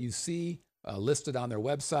bands that you see listed on their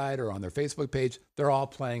website or on their Facebook page, they're all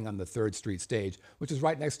playing on the Third Street stage, which is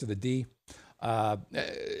right next to the D.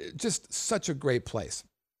 Just such a great place.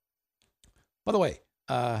 By the way,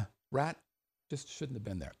 Rat just shouldn't have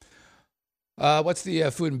been there. What's the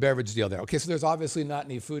food and beverage deal there? Okay, so there's obviously not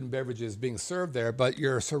any food and beverages being served there, but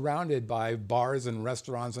you're surrounded by bars and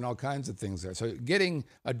restaurants and all kinds of things there. So getting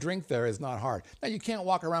a drink there is not hard. Now, you can't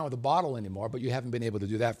walk around with a bottle anymore, but you haven't been able to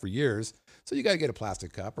do that for years. So you got to get a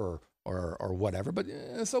plastic cup or whatever, but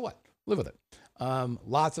so what? Live with it.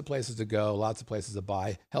 Lots of places to go, lots of places to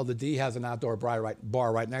buy. Hell, the D has an outdoor bar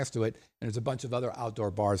right next to it, and there's a bunch of other outdoor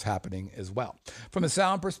bars happening as well. From a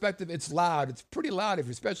sound perspective, it's loud. It's pretty loud,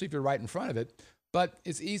 especially if you're right in front of it, but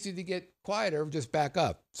it's easy to get quieter, just back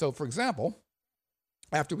up. So, for example,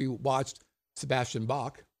 after we watched Sebastian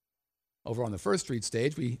Bach over on the First Street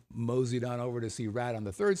stage, we moseyed on over to see Rat on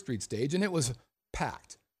the Third Street stage, and it was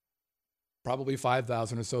packed. Probably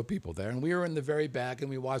 5,000 or so people there. And we were in the very back, and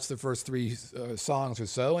we watched the first three songs or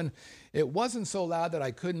so. And it wasn't so loud that I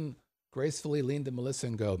couldn't gracefully lean to Melissa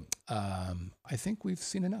and go, I think we've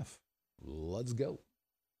seen enough. Let's go.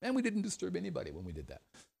 And we didn't disturb anybody when we did that.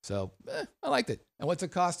 So I liked it. And what's it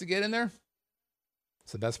cost to get in there?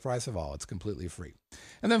 It's the best price of all. It's completely free.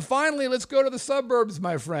 And then finally, let's go to the suburbs,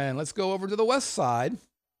 my friend. Let's go over to the west side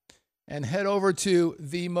and head over to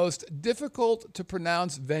the most difficult to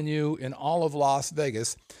pronounce venue in all of Las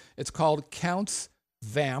Vegas. It's called Counts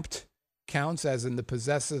Vamped. Counts as in the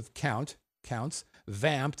possessive count. Counts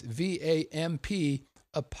Vamped. VAMP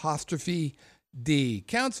apostrophe D.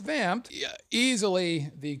 Counts Vamped, easily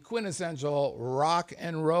the quintessential rock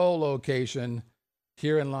and roll location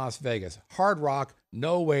here in Las Vegas. Hard rock,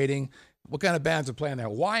 no waiting. What kind of bands are playing there?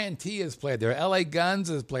 Y&T has played there. LA Guns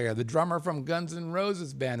has played there. The drummer from Guns N'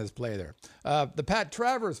 Roses band has played there. The Pat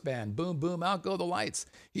Travers band, Boom Boom Out Go the Lights,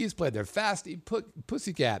 he's played there. Fasty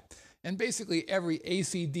Pussycat, and basically every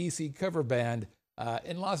AC/DC cover band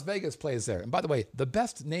in Las Vegas plays there. And by the way, the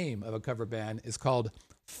best name of a cover band is called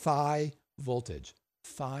Thigh Voltage.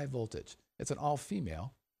 Thigh Voltage. It's an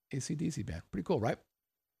all-female AC/DC band. Pretty cool, right?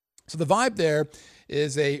 So the vibe there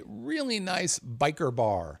is a really nice biker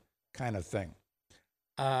bar kind of thing.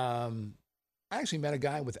 I actually met a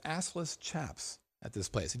guy with assless chaps at this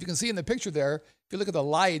place. If you can see in the picture there, if you look at the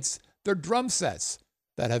lights, they're drum sets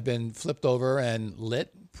that have been flipped over and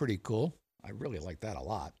lit. Pretty cool. I really like that a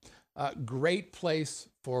lot. Great place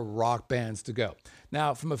for rock bands to go.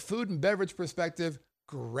 Now, from a food and beverage perspective,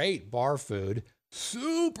 great bar food,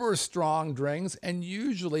 super strong drinks, and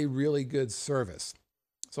usually really good service.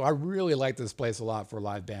 So I really like this place a lot for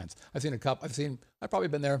live bands. I've probably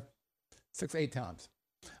been there 6 or 8 times.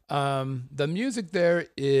 The music there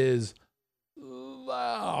is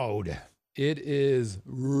loud. It is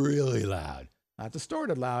really loud. Not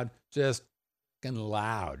distorted loud, just fucking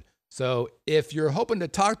loud. So if you're hoping to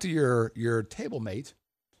talk to your table mate,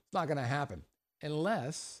 it's not going to happen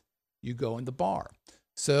unless you go in the bar.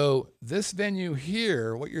 So this venue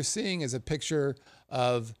here, what you're seeing is a picture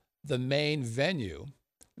of the main venue.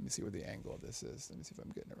 Let me see where the angle of this is. Let me see if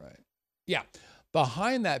I'm getting it right. Yeah.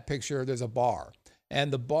 Behind that picture, there's a bar,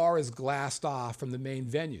 and the bar is glassed off from the main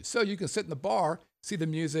venue. So you can sit in the bar, see the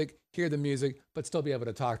music, hear the music, but still be able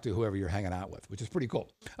to talk to whoever you're hanging out with, which is pretty cool.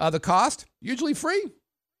 The cost, usually free.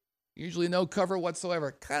 Usually no cover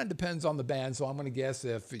whatsoever. Kind of depends on the band, so I'm going to guess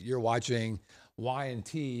if you're watching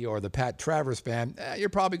Y&T or the Pat Travers band, you're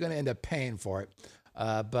probably going to end up paying for it.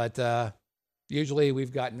 But usually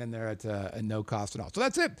we've gotten in there at no cost at all. So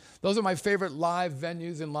that's it. Those are my favorite live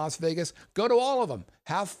venues in Las Vegas. Go to all of them.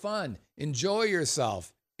 Have fun. Enjoy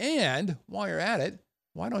yourself. And while you're at it,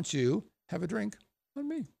 why don't you have a drink on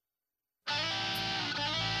me?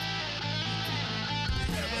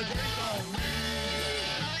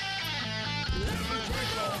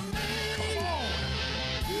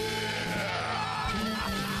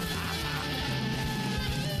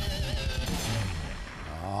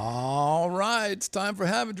 All right, it's time for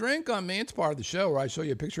Have a Drink on Me. It's part of the show where I show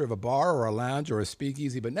you a picture of a bar or a lounge or a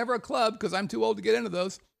speakeasy, but never a club because I'm too old to get into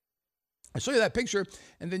those. I show you that picture,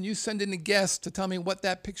 and then you send in a guess to tell me what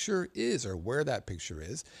that picture is or where that picture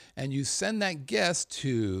is, and you send that guess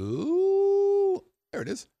to, there it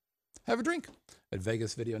is, Have a Drink at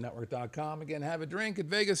VegasVideoNetwork.com. Again, have a drink at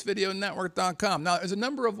VegasVideoNetwork.com. Now, there's a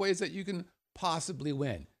number of ways that you can possibly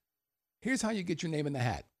win. Here's how you get your name in the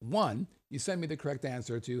hat. 1, you send me the correct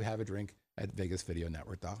answer to have a drink at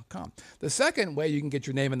VegasVideoNetwork.com. The second way you can get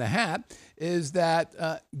your name in the hat is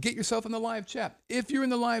that get yourself in the live chat. If you're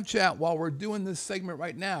in the live chat while we're doing this segment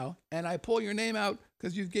right now, and I pull your name out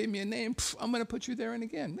because you gave me a name, I'm going to put you there and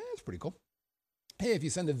again. That's pretty cool. Hey, if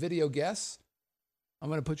you send a video guess, I'm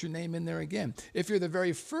going to put your name in there again. If you're the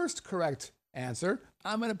very first correct answer,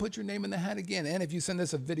 I'm going to put your name in the hat again. And if you send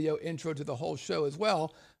us a video intro to the whole show as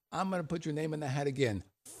well, I'm going to put your name in the hat again.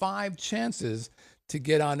 5 chances to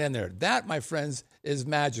get on in there. That, my friends, is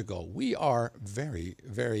magical. We are very,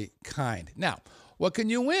 very kind. Now, what can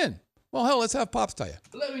you win? Well, hell, let's have Pops tell you.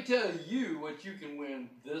 Let me tell you what you can win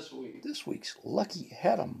this week. This week's Lucky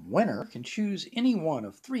Haddam winner can choose any one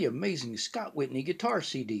of 3 amazing Scott Whitney guitar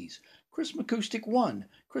CDs. Chris McCoustic 1,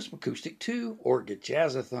 Chris McCoustic 2, or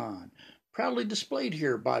Jazzathon. proudly displayed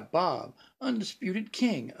here by Bob, undisputed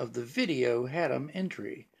king of the Video Haddam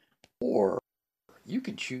entry. Or you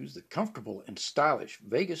can choose the comfortable and stylish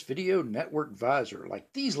Vegas Video Network visor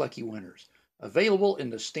like these lucky winners, available in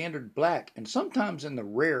the standard black and sometimes in the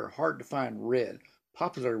rare, hard-to-find red,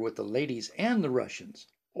 popular with the ladies and the Russians.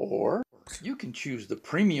 Or you can choose the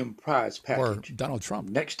premium prize package. Or Donald Trump.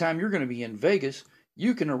 Next time you're going to be in Vegas,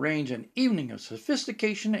 you can arrange an evening of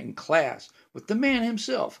sophistication and class with the man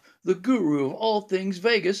himself, the guru of all things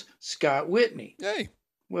Vegas, Scott Whitney. Yay.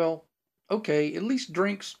 Well, okay, at least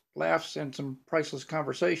drinks, laughs, and some priceless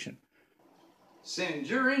conversation. Send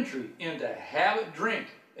your entry into Have a Drink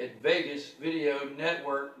at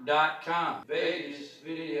VegasVideoNetwork.com.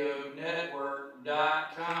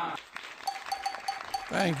 VegasVideoNetwork.com.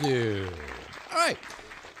 Thank you. All right.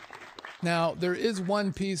 Now, there is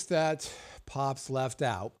one piece that Pops left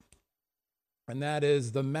out, and that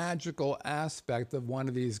is the magical aspect of one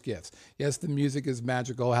of these gifts. Yes, the music is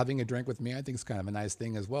magical. Having a drink with me, I think, is kind of a nice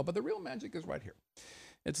thing as well, but the real magic is right here.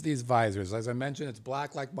 It's these visors. As I mentioned, it's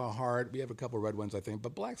black like my heart. We have a couple red ones, I think,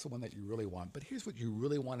 but black's the one that you really want. But here's what you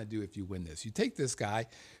really want to do if you win this. You take this guy,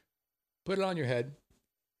 put it on your head,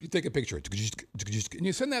 you take a picture, and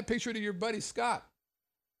you send that picture to your buddy Scott.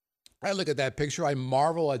 I look at that picture, I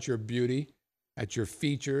marvel at your beauty, at your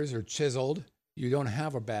features are chiseled. You don't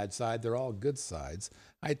have a bad side, they're all good sides.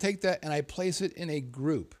 I take that and I place it in a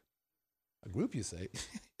group. A group, you say?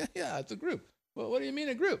 Yeah, it's a group. Well, what do you mean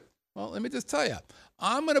a group? Well, let me just tell you.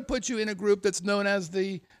 I'm going to put you in a group that's known as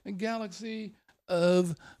the Galaxy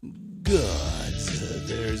of Gods.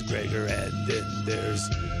 There's Gregor, and then there's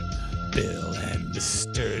Bill, and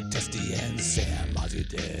Mr. Testy, and Sam, Ozzy,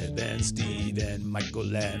 Deb, and Steve, and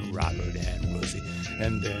Michael, and Robert, and Rosie.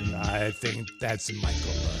 And then I think that's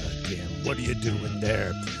Michael again. What are you doing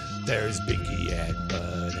there? There's Binky, and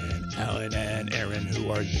Bud, and Alan, and Aaron, who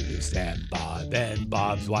are newest, and Bob, and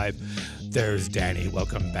Bob's wife. There's Danny,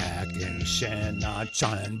 welcome back, and Shannon,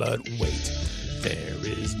 Sean, but wait, there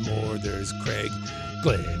is more. There's Craig,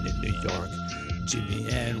 Glenn in New York, Jimmy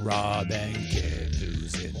and Rob and Ken,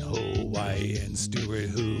 who's in Hawaii, and Stuart,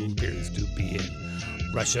 who appears to be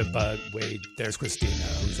in Russia. But wait, there's Christina,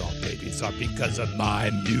 whose all babies are because of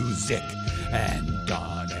my music, and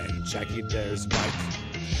Don and Jackie. There's Mike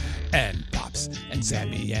and Pops and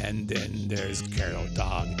Sammy, and then there's Carol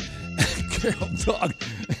Dog,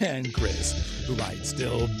 and Chris, who might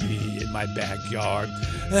still be in my backyard.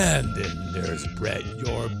 And then there's Brett,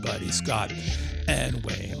 your buddy Scott, and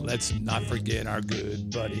Wayne. Let's not forget our good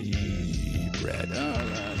buddy Brett. Oh,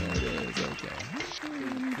 there it is.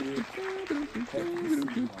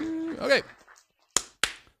 Okay.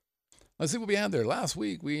 Let's see what we had there. Last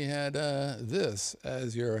week we had this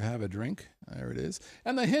as your have a drink. There it is.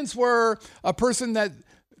 And the hints were a person a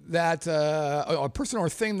person or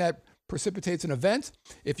thing that precipitates an event.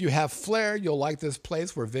 If you have flair, you'll like this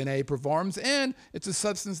place where Vinay performs, and it's a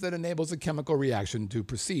substance that enables a chemical reaction to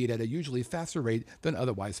proceed at a usually faster rate than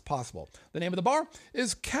otherwise possible. The name of the bar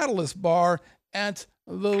is Catalyst Bar at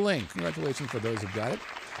the Link. Congratulations for those who got it.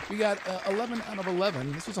 We got 11 out of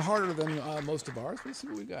 11. This was harder than most of ours. Let's see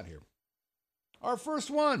what we got here. Our first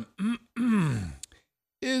one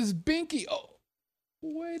is Binky. Oh,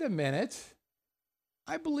 wait a minute.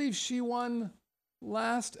 I believe she won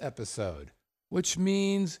last episode, which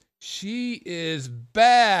means she is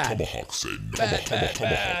bad. Tomahawk said no.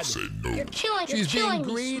 Bad. Said no. You're killing She's being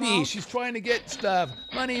greedy. me, She's trying to get stuff.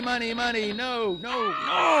 Money, money, money. No.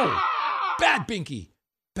 Bad Binky.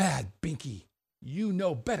 Bad Binky. You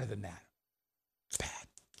know better than that. Bad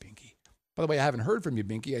Binky. By the way, I haven't heard from you,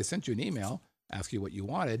 Binky. I sent you an email, asked you what you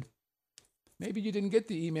wanted. Maybe you didn't get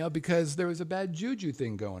the email because there was a bad juju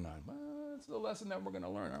thing going on. Well, that's the lesson that we're going to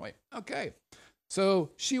learn, aren't we? Okay.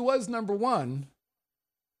 So she was number one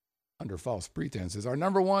under false pretenses. Our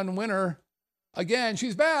number one winner, again,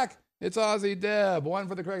 she's back. It's Ozzy Deb. One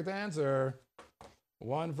for the correct answer.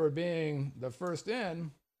 One for being the first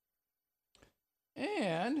in.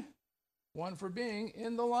 And one for being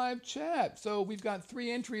in the live chat. So we've got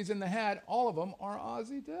 3 entries in the hat. All of them are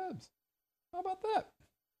Ozzy Debs. How about that?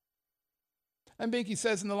 And Binky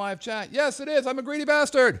says in the live chat, yes, it is. I'm a greedy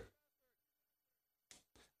bastard.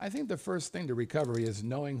 I think the first thing to recovery is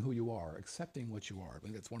knowing who you are, accepting what you are. I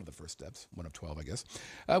think that's one of the first steps, one of 12, I guess.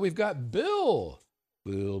 We've got Bill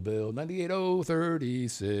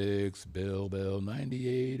 98036, Bill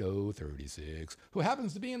 98036, who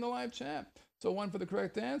happens to be in the live chat. So one for the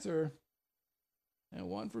correct answer and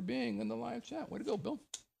one for being in the live chat. Way to go, Bill.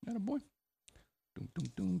 Attaboy.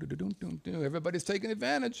 Everybody's taking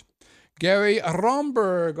advantage. Gary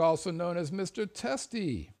Romberg, also known as Mr.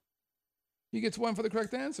 Testy. He gets one for the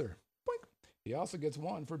correct answer. Boink. He also gets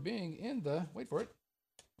one for being in the, wait for it,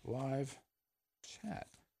 live chat.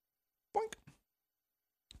 Boink.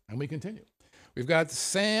 And we continue. We've got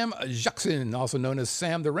Sam Jackson, also known as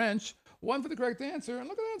Sam the Wrench, one for the correct answer. And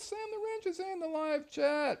look at that, Sam the Wrench is in the live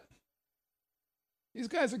chat. These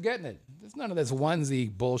guys are getting it. There's none of this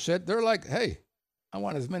onesie bullshit. They're like, hey, I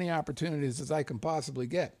want as many opportunities as I can possibly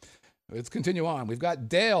get. Let's continue on. We've got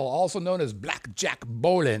Dale, also known as Blackjack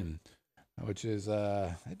Bolin, which is,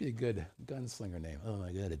 that'd be a good gunslinger name. Oh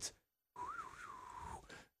my God, it's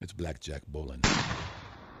Blackjack Bolin.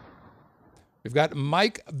 We've got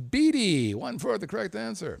Mike Beatty, one for the correct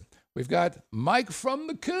answer. We've got Mike from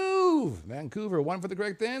the Couve, Vancouver, one for the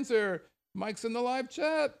correct answer. Mike's in the live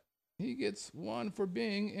chat. He gets one for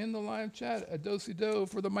being in the live chat. A do-si-do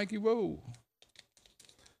for the Mikey Woe.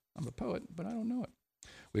 I'm a poet, but I don't know it.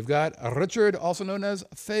 We've got Richard, also known as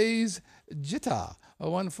FaZe Jitta, a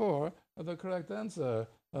 1 for the correct answer.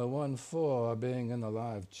 A 1 for being in the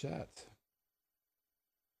live chat.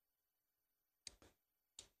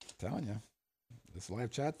 I'm telling you, this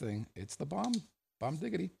live chat thing, it's the bomb. Bomb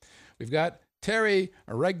diggity. We've got Terry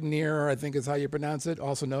Regnier, I think is how you pronounce it,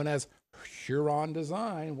 also known as Huron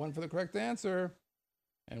Design. 1 for the correct answer.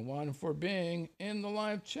 And 1 for being in the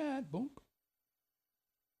live chat. Boom.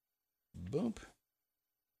 Boom.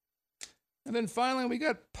 And then finally, we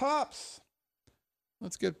got Pops.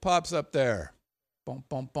 Let's get Pops up there. Bum,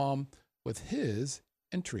 bum, bum, with his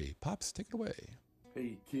entry. Pops, take it away.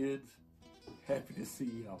 Hey, kids. Happy to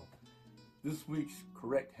see y'all. This week's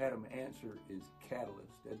correct Haddam answer is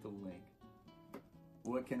Catalyst at the Link.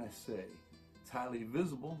 What can I say? It's highly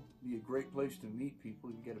visible. Be a great place to meet people.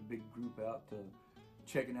 You get a big group out to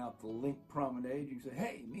checking out the Link Promenade. You can say,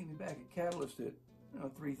 hey, meet me back at Catalyst at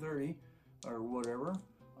 3:30 or whatever.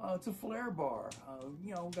 It's a flair bar.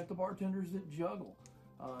 Got the bartenders that juggle.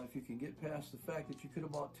 If you can get past the fact that you could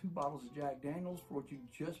have bought 2 bottles of Jack Daniels for what you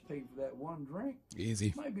just paid for that one drink,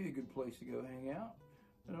 easy. Might be a good place to go hang out.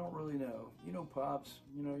 I don't really know. Pops,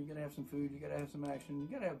 you got to have some food, you got to have some action, you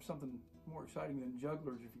got to have something more exciting than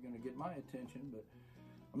jugglers if you're going to get my attention, but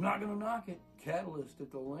I'm not going to knock it. Catalyst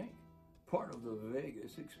at the Link, part of the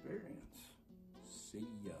Vegas experience. See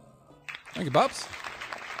ya. Thank you, Pops.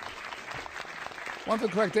 1 for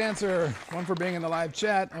the correct answer, 1 for being in the live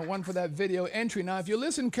chat, and 1 for that video entry. Now, if you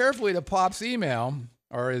listen carefully to Pop's email,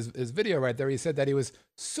 or his video right there, he said that he was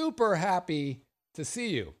super happy to see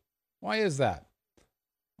you. Why is that?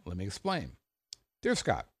 Let me explain. Dear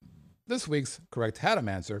Scott, this week's correct Haddam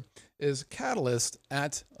answer is Catalyst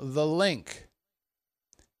at the Link.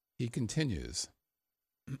 He continues.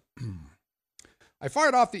 I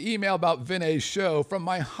fired off the email about Vinay's show from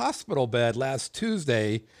my hospital bed last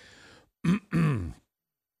Tuesday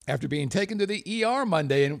after being taken to the ER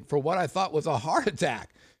Monday and for what I thought was a heart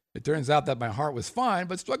attack. It turns out that my heart was fine,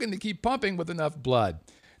 but struggling to keep pumping with enough blood.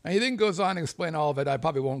 Now, he then goes on to explain all of it. I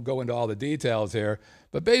probably won't go into all the details here,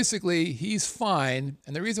 but basically, he's fine.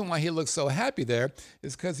 And the reason why he looks so happy there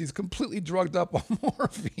is because he's completely drugged up on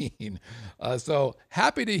morphine. So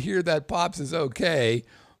happy to hear that Pops is okay.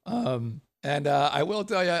 And I will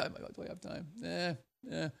tell you, do I have time?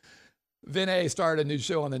 Vinay started a new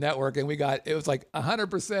show on the network, and it was like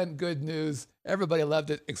 100% good news. Everybody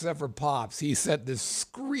loved it except for Pops. He sent this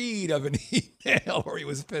screed of an email where he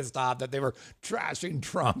was pissed off that they were trashing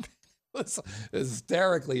Trump. He was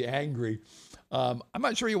hysterically angry. I'm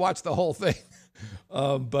not sure he watched the whole thing,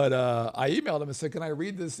 but I emailed him and said, "Can I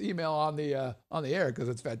read this email on the air because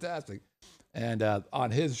it's fantastic?" And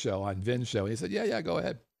on his show, on Vin's show, he said, "Yeah, go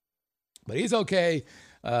ahead." But he's okay.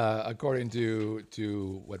 According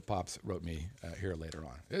to what Pops wrote me here later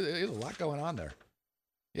on. There's a lot going on there.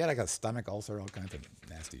 He had like a stomach ulcer, all kinds of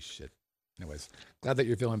nasty shit. Anyways, glad that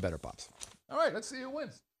you're feeling better, Pops. All right, let's see who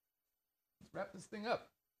wins. Let's wrap this thing up.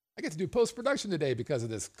 I get to do post-production today because of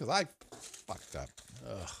this, because I fucked up.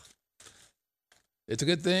 Ugh. It's a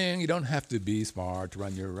good thing you don't have to be smart to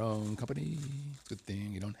run your own company. It's a good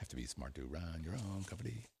thing you don't have to be smart to run your own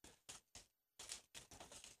company.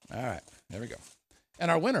 All right, there we go. And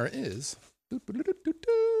our winner is...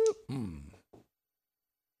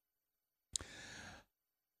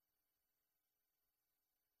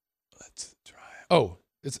 Let's try. Oh,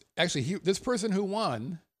 it's actually this person who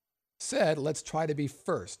won said, let's try to be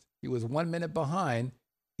first. He was 1 minute behind.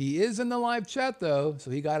 He is in the live chat, though, so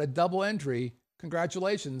he got a double entry.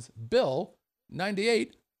 Congratulations, Bill,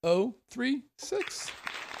 98036.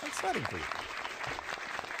 That's exciting for you.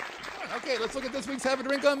 Okay, let's look at this week's Have a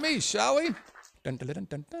Drink on Me, shall we? Dun, dun, dun,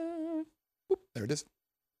 dun, dun. Oop, there it is.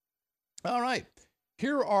 All right,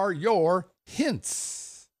 here are your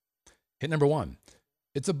hints. Hint number 1.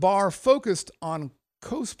 It's a bar focused on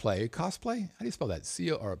cosplay. How do you spell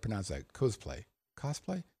that? Or pronounce that? Cosplay.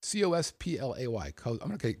 Cosplay? C-O-S-P-L-A-Y. I'm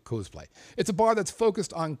going to say cosplay. It's a bar that's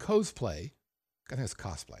focused on cosplay. I think it's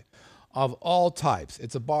cosplay of all types.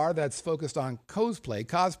 It's a bar that's focused on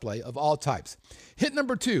cosplay of all types. Hit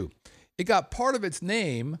number 2. It got part of its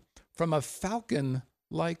name from a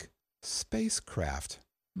Falcon-like spacecraft.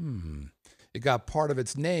 It got part of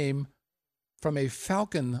its name from a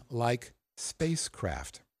Falcon-like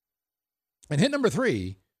spacecraft. And hit number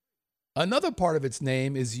 3, another part of its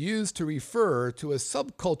name is used to refer to a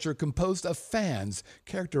subculture composed of fans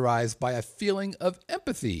characterized by a feeling of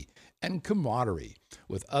empathy and camaraderie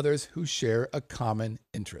with others who share a common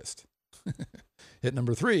interest. Hit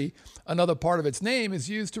number 3, another part of its name is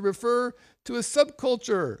used to refer to a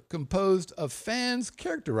subculture composed of fans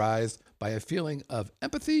characterized by a feeling of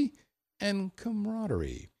empathy and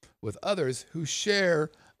camaraderie with others who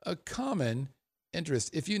share a common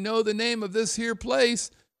interest. If you know the name of this here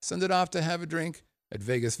place, send it off to Have a Drink at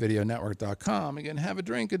VegasVideoNetwork.com. Again, Have a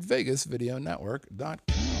Drink at VegasVideoNetwork.com.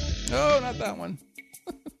 Oh, not that one.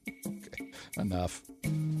 Okay, enough.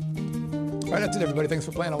 All right, that's it, everybody. Thanks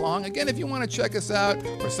for playing along. Again, if you want to check us out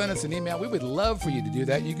or send us an email, we would love for you to do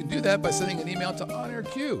that. You can do that by sending an email to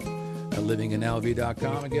OnAirQ at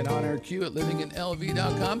livinginlv.com. Again, OnAirQ at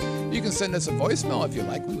livinginlv.com. You can send us a voicemail if you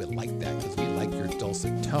like. We would like that because we like your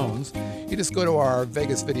dulcet tones. You just go to our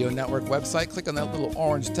Vegas Video Network website, click on that little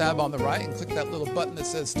orange tab on the right, and click that little button that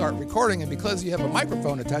says Start Recording. And because you have a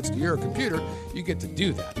microphone attached to your computer, you get to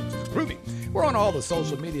do that. Groovy. We're on all the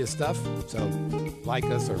social media stuff, so like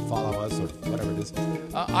us or follow us or whatever it is.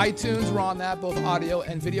 iTunes, we're on that, both audio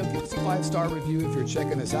and video. Give us a 5-star review if you're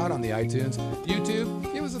checking us out on the iTunes.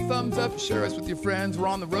 YouTube, give us a thumbs up, share us with your friends. We're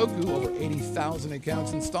on the Roku, over 80,000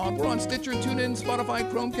 accounts installed. We're on Stitcher, TuneIn, Spotify,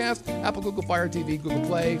 Chromecast, Apple, Google Fire TV, Google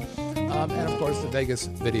Play, and of course the Vegas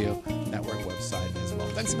Video Network website as well.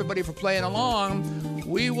 Thanks everybody for playing along.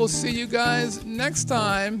 We will see you guys next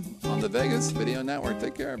time on the Vegas Video Network.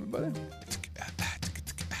 Take care, everybody.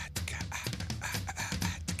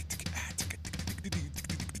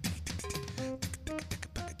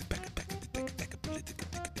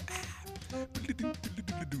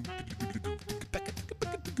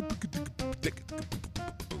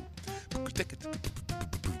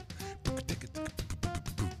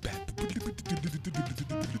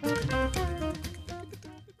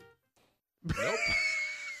 Nope.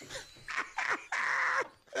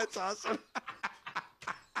 That's awesome.